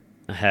so,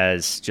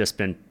 has just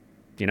been,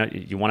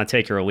 you want to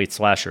take your elite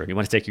slasher, and you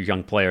want to take your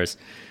young players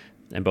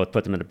and both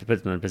put them in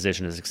a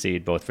position to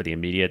succeed, both for the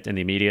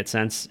immediate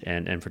sense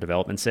and for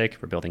development's sake,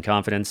 for building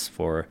confidence,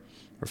 for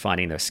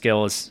refining their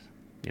skills.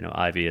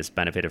 Ivey has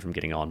benefited from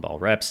getting on-ball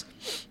reps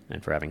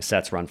and for having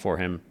sets run for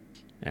him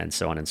and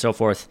so on and so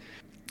forth.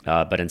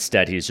 But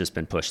instead, he's just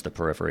been pushed to the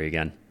periphery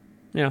again.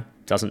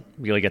 Doesn't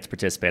really get to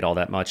participate all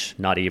that much,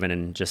 not even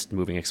in just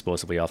moving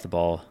explosively off the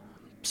ball,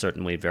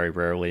 certainly very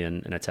rarely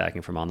in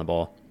attacking from on the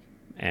ball.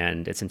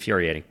 And it's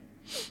infuriating.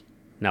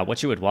 Now,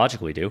 what you would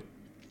logically do,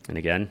 and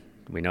again,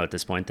 we know at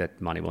this point that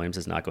Monty Williams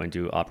is not going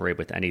to operate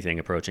with anything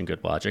approaching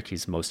good logic.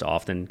 He's most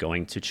often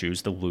going to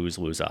choose the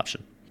lose-lose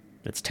option.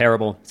 It's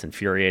terrible, it's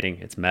infuriating,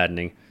 it's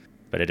maddening,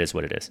 but it is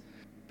what it is.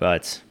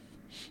 But,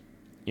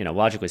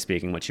 logically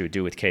speaking, what you would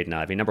do with Cade and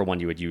Ivey, number one,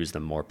 you would use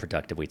them more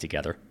productively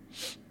together,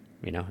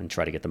 and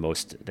try to get the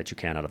most that you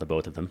can out of the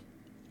both of them.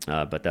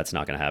 But that's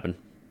not going to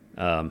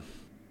happen.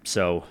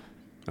 So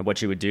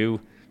what you would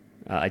do,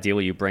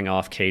 ideally you bring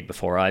off Cade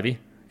before Ivey,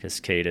 because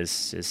Cade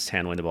is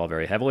handling the ball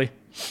very heavily.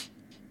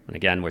 And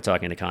again, we're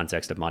talking in the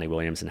context of Monty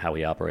Williams and how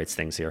he operates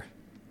things here.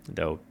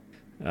 Though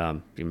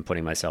even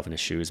putting myself in his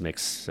shoes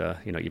makes,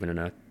 even in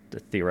a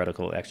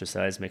theoretical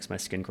exercise, makes my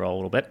skin crawl a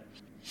little bit.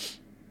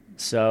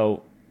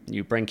 So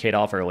you bring Cade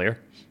off earlier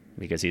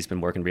because he's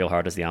been working real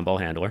hard as the on-ball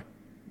handler.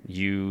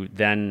 You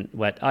then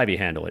let Ivey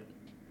handle it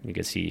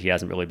because he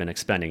hasn't really been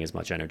expending as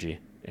much energy,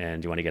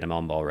 and you want to get him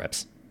on-ball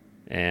reps.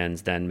 And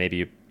then maybe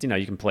you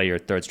can play your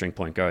third-string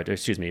point guard,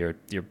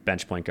 your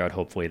bench point guard.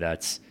 Hopefully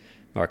that's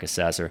Marcus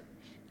Sasser.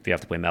 If you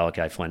have to play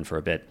Malachi Flynn for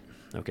a bit,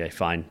 okay,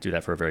 fine, do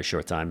that for a very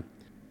short time.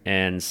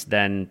 And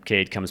then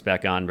Cade comes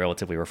back on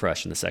relatively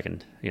refreshed in the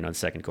second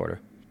quarter.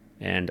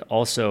 And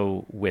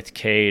also with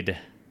Cade,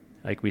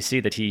 like we see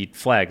that he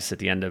flags at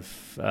the end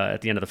of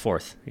the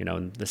fourth,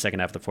 in the second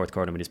half of the fourth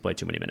quarter when he's played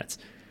too many minutes.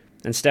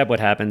 Instead, what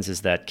happens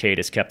is that Cade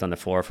is kept on the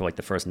floor for like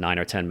the first 9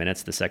 or 10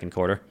 minutes of the second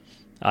quarter.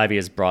 Ivey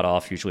is brought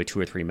off usually 2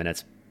 or 3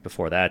 minutes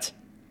before that.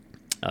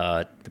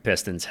 The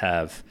Pistons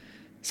have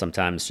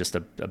sometimes just a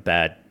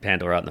bad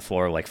handler out on the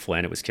floor like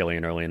Flynn. It was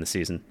Killian early in the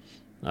season.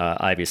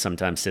 Ivey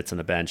sometimes sits on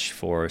the bench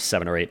for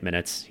 7 or 8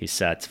 minutes. He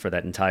sat for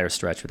that entire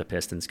stretch where the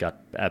Pistons got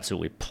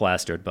absolutely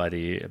plastered by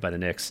the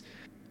Knicks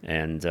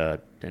and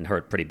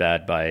hurt pretty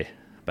bad by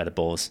the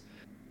Bulls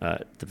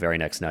the very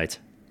next night.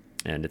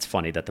 And it's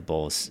funny that the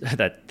Bulls,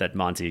 that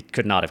Monty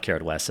could not have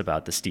cared less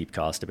about the steep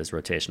cost of his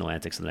rotational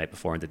antics the night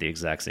before and did the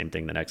exact same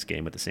thing the next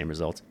game with the same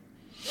result.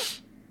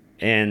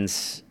 And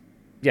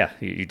yeah,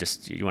 you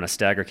want to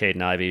stagger Cade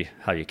and Ivey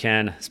how you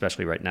can,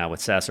 especially right now with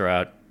Sasser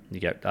out. You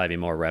get Ivey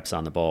more reps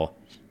on the ball,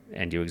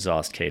 and you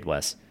exhaust Cade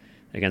less.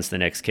 Against the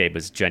Knicks, Cade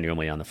was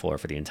genuinely on the floor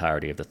for the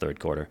entirety of the third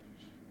quarter.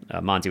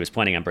 Monty was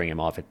planning on bringing him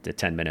off at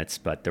 10 minutes,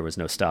 but there was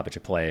no stoppage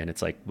of play, and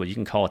it's like, well, you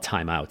can call a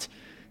timeout.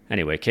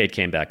 Anyway, Cade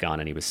came back on,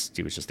 and he was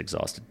just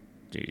exhausted.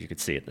 You could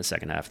see it in the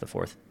second half of the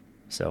fourth.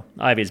 So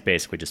Ivey's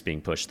basically just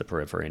being pushed to the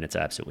periphery, and it's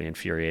absolutely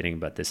infuriating,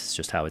 but this is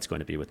just how it's going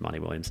to be with Monty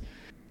Williams.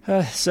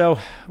 So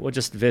we'll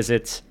just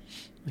visit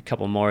a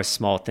couple more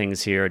small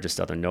things here, just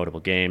other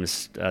notable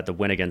games. The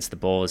win against the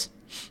Bulls,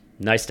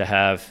 nice to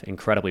have,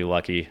 incredibly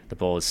lucky. The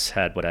Bulls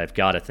had what I've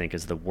got to think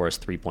is the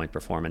worst three-point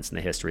performance in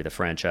the history of the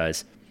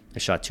franchise. They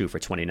shot 2 for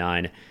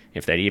 29.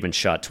 If they'd even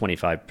shot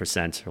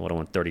 25% or a little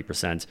under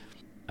 30%,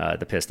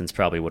 the Pistons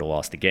probably would have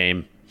lost the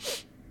game.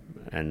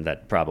 And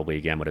that probably,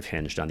 again, would have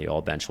hinged on the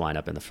all-bench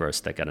lineup in the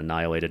first that got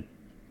annihilated.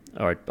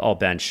 Or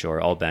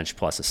all-bench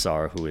plus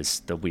Asar, who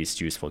is the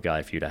least useful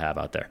guy for you to have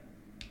out there.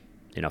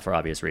 for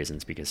obvious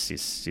reasons because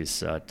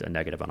he's a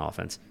negative on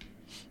offense.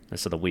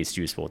 So the least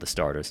useful of the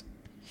starters.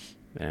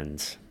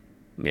 And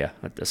yeah,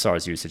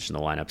 Asar's usage in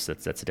the lineups,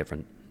 that's a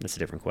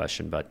different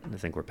question. But I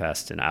think we're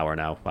past an hour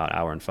now, about an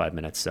hour and 5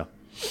 minutes. So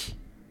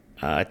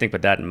I think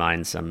with that in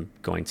mind, I'm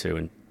going to,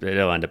 and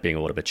it'll end up being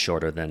a little bit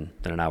shorter than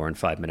an hour and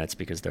 5 minutes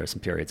because there are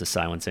some periods of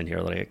silence in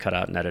here that I get cut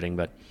out in editing.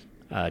 But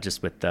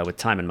just with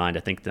time in mind, I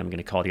think that I'm going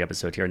to call the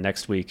episode here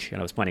next week. And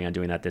I was planning on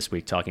doing that this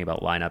week, talking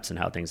about lineups and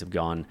how things have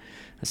gone,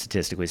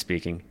 statistically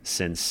speaking,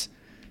 since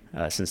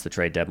the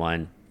trade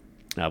deadline.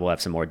 We'll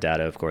have some more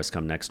data, of course,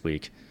 come next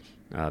week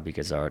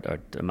because our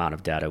amount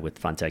of data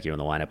with Fontecchio in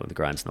the lineup, with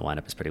Grimes in the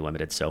lineup, is pretty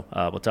limited. So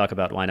we'll talk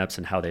about lineups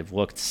and how they've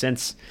looked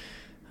since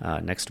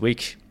next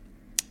week.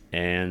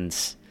 And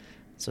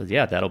so,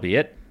 yeah, that'll be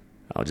it.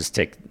 I'll just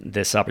take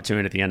this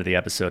opportunity at the end of the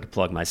episode to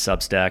plug my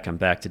Substack. I'm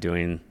back to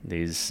doing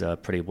these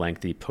pretty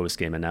lengthy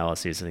post-game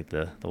analyses. I think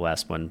the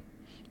last one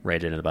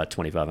rated in about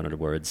 2,500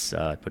 words.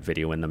 Put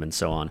video in them and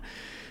so on.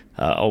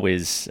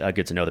 Always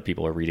good to know that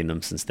people are reading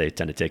them since they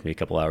tend to take me a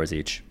couple hours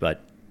each.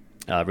 But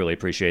I really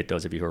appreciate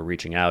those of you who are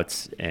reaching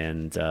out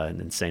and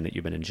saying that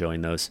you've been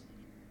enjoying those.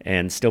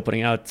 And still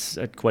putting out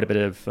quite a bit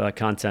of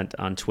content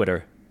on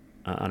Twitter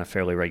on a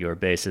fairly regular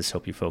basis.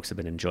 Hope you folks have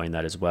been enjoying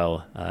that as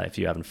well. If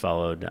you haven't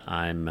followed,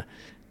 I'm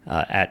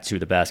at To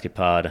The Basket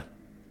Pod.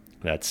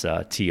 That's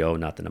TO,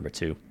 not the number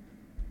 2.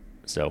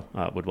 So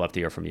would love to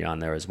hear from you on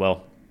there as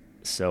well.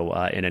 So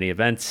in any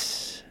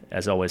event,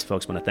 as always,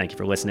 folks, want to thank you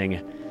for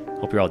listening.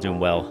 Hope you're all doing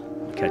well.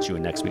 I'll catch you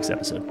in next week's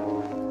episode.